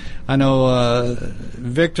 I know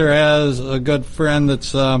Victor has a good friend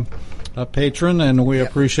that's a patron, and we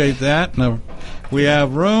appreciate that. And, we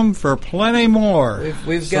have room for plenty more.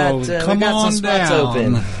 We've got some spots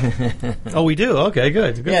open. Oh, we do? Okay,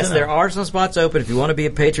 good. Yes, there are some spots open. If you want to be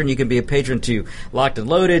a patron, you can be a patron to Locked and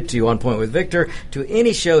Loaded, to On Point with Victor, to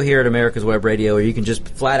any show here at America's Web Radio, or you can just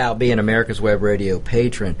flat out be an America's Web Radio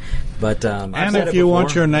patron. But and if you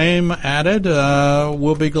want your name added,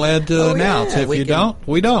 we'll be glad to announce. If you don't,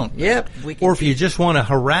 we don't. Yep. Or if you just want to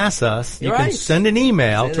harass us, you can send an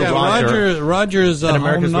email to Roger. Roger's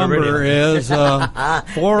home number is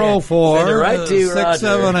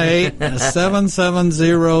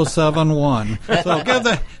 404-678-77071. So give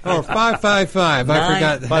that, or 555. I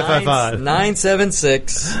forgot. 555.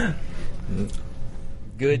 976.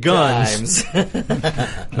 Good guns.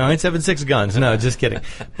 976 guns. No, just kidding.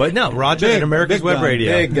 But no, Roger at America's Web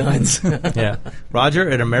Radio. Big guns. Yeah. Roger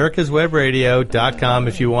at AmericasWebRadio.com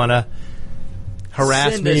if you want to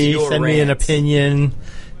harass me, send me an opinion.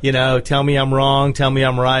 tell me I'm wrong, tell me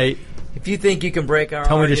I'm right. If you think you can break our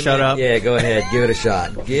Tell me to argument, shut up. yeah, go ahead. Give it a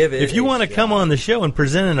shot. Give it If you want to come on the show and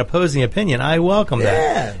present an opposing opinion, I welcome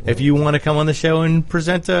that. If you want to come on the show and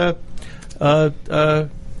present an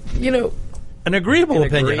agreeable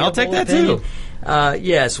opinion, I'll take that too.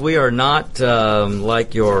 Yes, we are not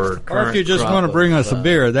like your current Or if you just crop want to of, bring us a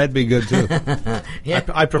beer, that'd be good too. Yeah,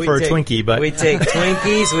 I prefer we take- Twinkie, but we take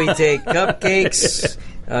Twinkies, we take cupcakes.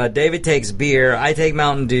 David takes beer. I take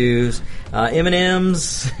Mountain Dews,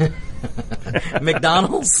 M&Ms,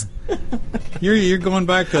 McDonald's. You're going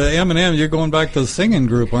back to Eminem. You're going back to the singing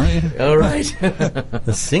group, aren't you? All right,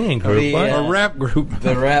 the singing group. what? Or rap group.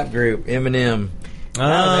 the rap group Eminem.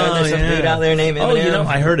 Oh, there's some dude out there named Eminem. Oh,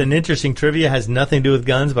 I heard an interesting trivia. Has nothing to do with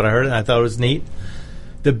guns, but I heard it and I thought it was neat.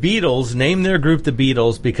 The Beatles named their group the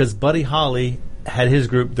Beatles because Buddy Holly had his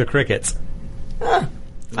group the Crickets.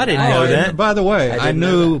 I didn't know that. By the way, I didn't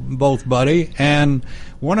knew both Buddy and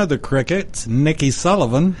one of the Crickets, Nicky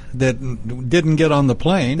Sullivan, that didn't get on the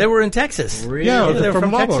plane. They were in Texas. Really? Yeah, they were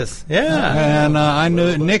from Lubbock. Texas. Yeah. And I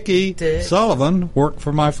knew Nicky Texas. Sullivan worked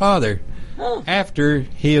for my father after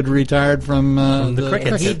he had retired from the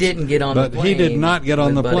Crickets. He didn't get on But the plane. he did not get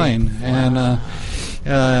on the with Buddy. plane. And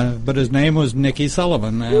but his name was Nicky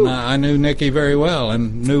Sullivan, and I knew Nicky very well,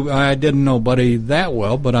 and I didn't know Buddy that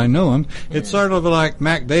well, but I knew him. It's sort of like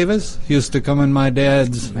Mac Davis used to come in my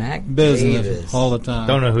dad's Mac business Davis. all the time.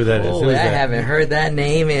 Don't know who that is. Oh, Who is I that? haven't heard that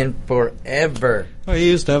name in forever. Well, he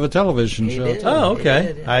used to have a television He show. did. Oh, okay.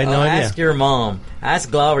 He did. I had no idea. Ask your mom. Ask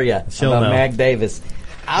Gloria She'll about know. Mac Davis.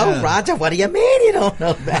 Oh, Yeah. Roger, what do you mean you don't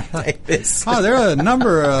know Mac Davis? Oh, there are a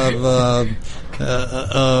number of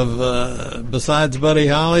besides Buddy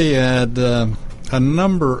Holly, had a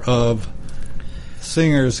number of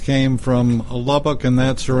singers came from Lubbock and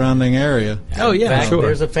that surrounding area. Oh, yeah, In fact, sure.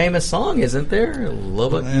 There's a famous song, isn't there?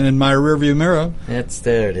 Lubbock. And in my rearview mirror,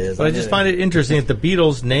 There it is. But I just find it interesting that the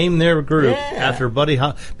Beatles named their group Yeah. after Buddy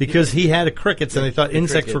Holly because he had crickets and they thought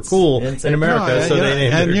insects were crickets. cool Insects. in America, No, so they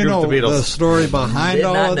named and their you group know the Beatles. the story behind Did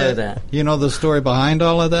all not of know that? that. You know the story behind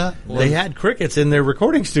all of that? They had crickets in their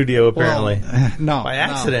recording studio, apparently. Well, no, By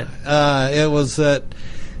accident. No. It was that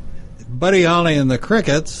Buddy Holly and the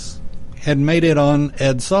Crickets had made it on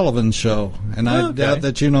Ed Sullivan's show, and I Okay. doubt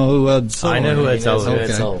that you know who Ed Sullivan. I know who Ed That's who Sullivan Ed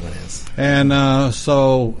Okay. Sullivan is. And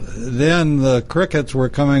so then the Crickets were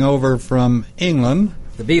coming over from England.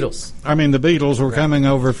 The Beatles. I mean, the Beatles were coming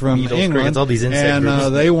over from Beatles, England, Crickets, all these insect and groups.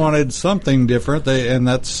 they wanted something different. And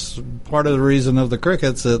that's part of the reason of the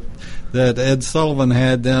Crickets that Ed Sullivan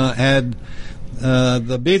had the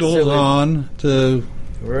Beatles So we- on to.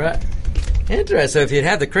 Right. Interesting. So if you'd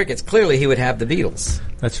have the Crickets, clearly he would have the Beatles.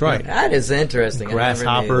 That's right. That is interesting. I never knew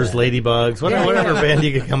Grasshoppers, that. ladybugs, whatever Yeah. band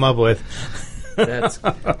you could come up with. That's.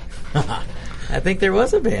 I think there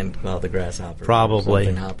was a band called the Grasshoppers. Probably.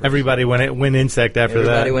 Something Hoppers. Everybody went insect after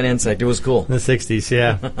Everybody that. went insect. It was cool. In the 60s,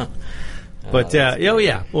 yeah. But,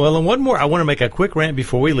 yeah. Well, and one more. I want to make a quick rant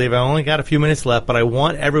before we leave. I only got a few minutes left, but I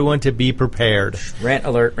want everyone to be prepared. Rant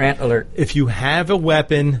alert, rant alert. If you have a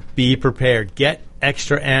weapon, be prepared. Get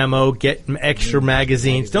extra ammo, get extra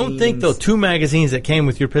magazines. Don't think the 2 magazines that came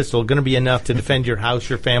with your pistol are going to be enough to defend your house,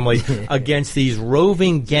 your family against these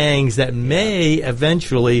roving gangs that may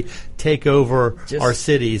eventually take over our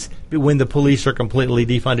cities when the police are completely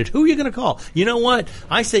defunded. Who are you going to call? You know what?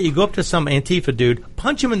 I say you go up to some Antifa dude,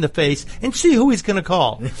 punch him in the face, and see who he's going to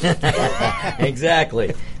call.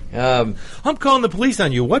 Exactly. I'm calling the police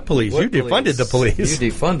on you. What police? You defunded the police.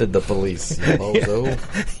 You defunded the police, you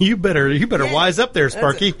bozo. You better wise up there,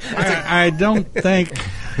 Sparky. I don't think,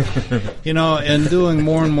 in doing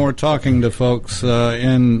more and more talking to folks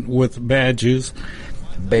with badges,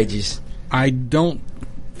 I don't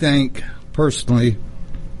think personally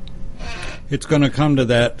it's going to come to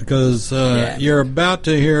that because you're about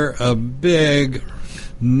to hear a big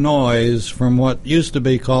noise from what used to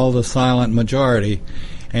be called a silent majority,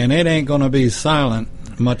 and it ain't going to be silent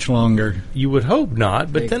much longer. You would hope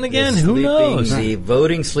not, but then again, who Sleeping- knows? The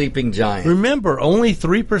voting sleeping giant. Remember, only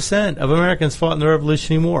 3% of Americans fought in the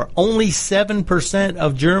Revolutionary War. Only 7%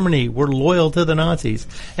 of Germany were loyal to the Nazis,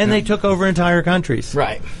 and they took over entire countries.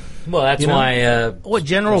 Right. Well, that's You know, why. What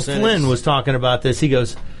General percentage- Flynn was talking about this. He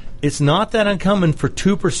goes, it's not that uncommon for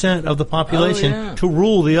 2% of the population Oh, yeah. to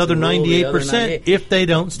rule the other To rule the 98% other 98. if they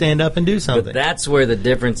don't stand up and do But something. that's where the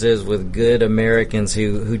difference is with good Americans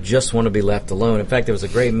who just want to be left alone. In fact, there was a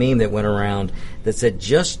great meme that went around that said,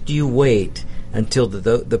 just you wait until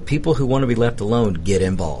the people who want to be left alone get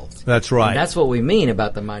involved. That's right. And that's what we mean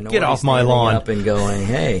about the minority Get off my standing lawn. up and going,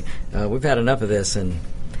 hey, we've had enough of this, and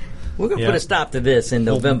we're going to Yeah. put a stop to this in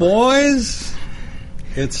November. Boys,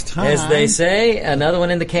 It's time. As they say, another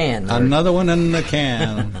one in the can. Another one in the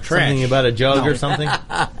can. Something about a jug or something?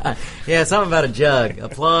 Yeah, something about a jug. A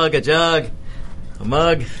plug, a jug, a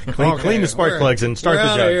mug. Clean the spark plugs and start we're the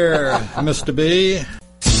out jug. of here, Mr. B.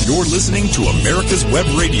 You're listening to America's Web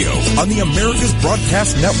Radio on the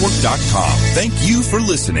AmericasBroadcastNetwork.com. Thank you for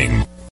listening.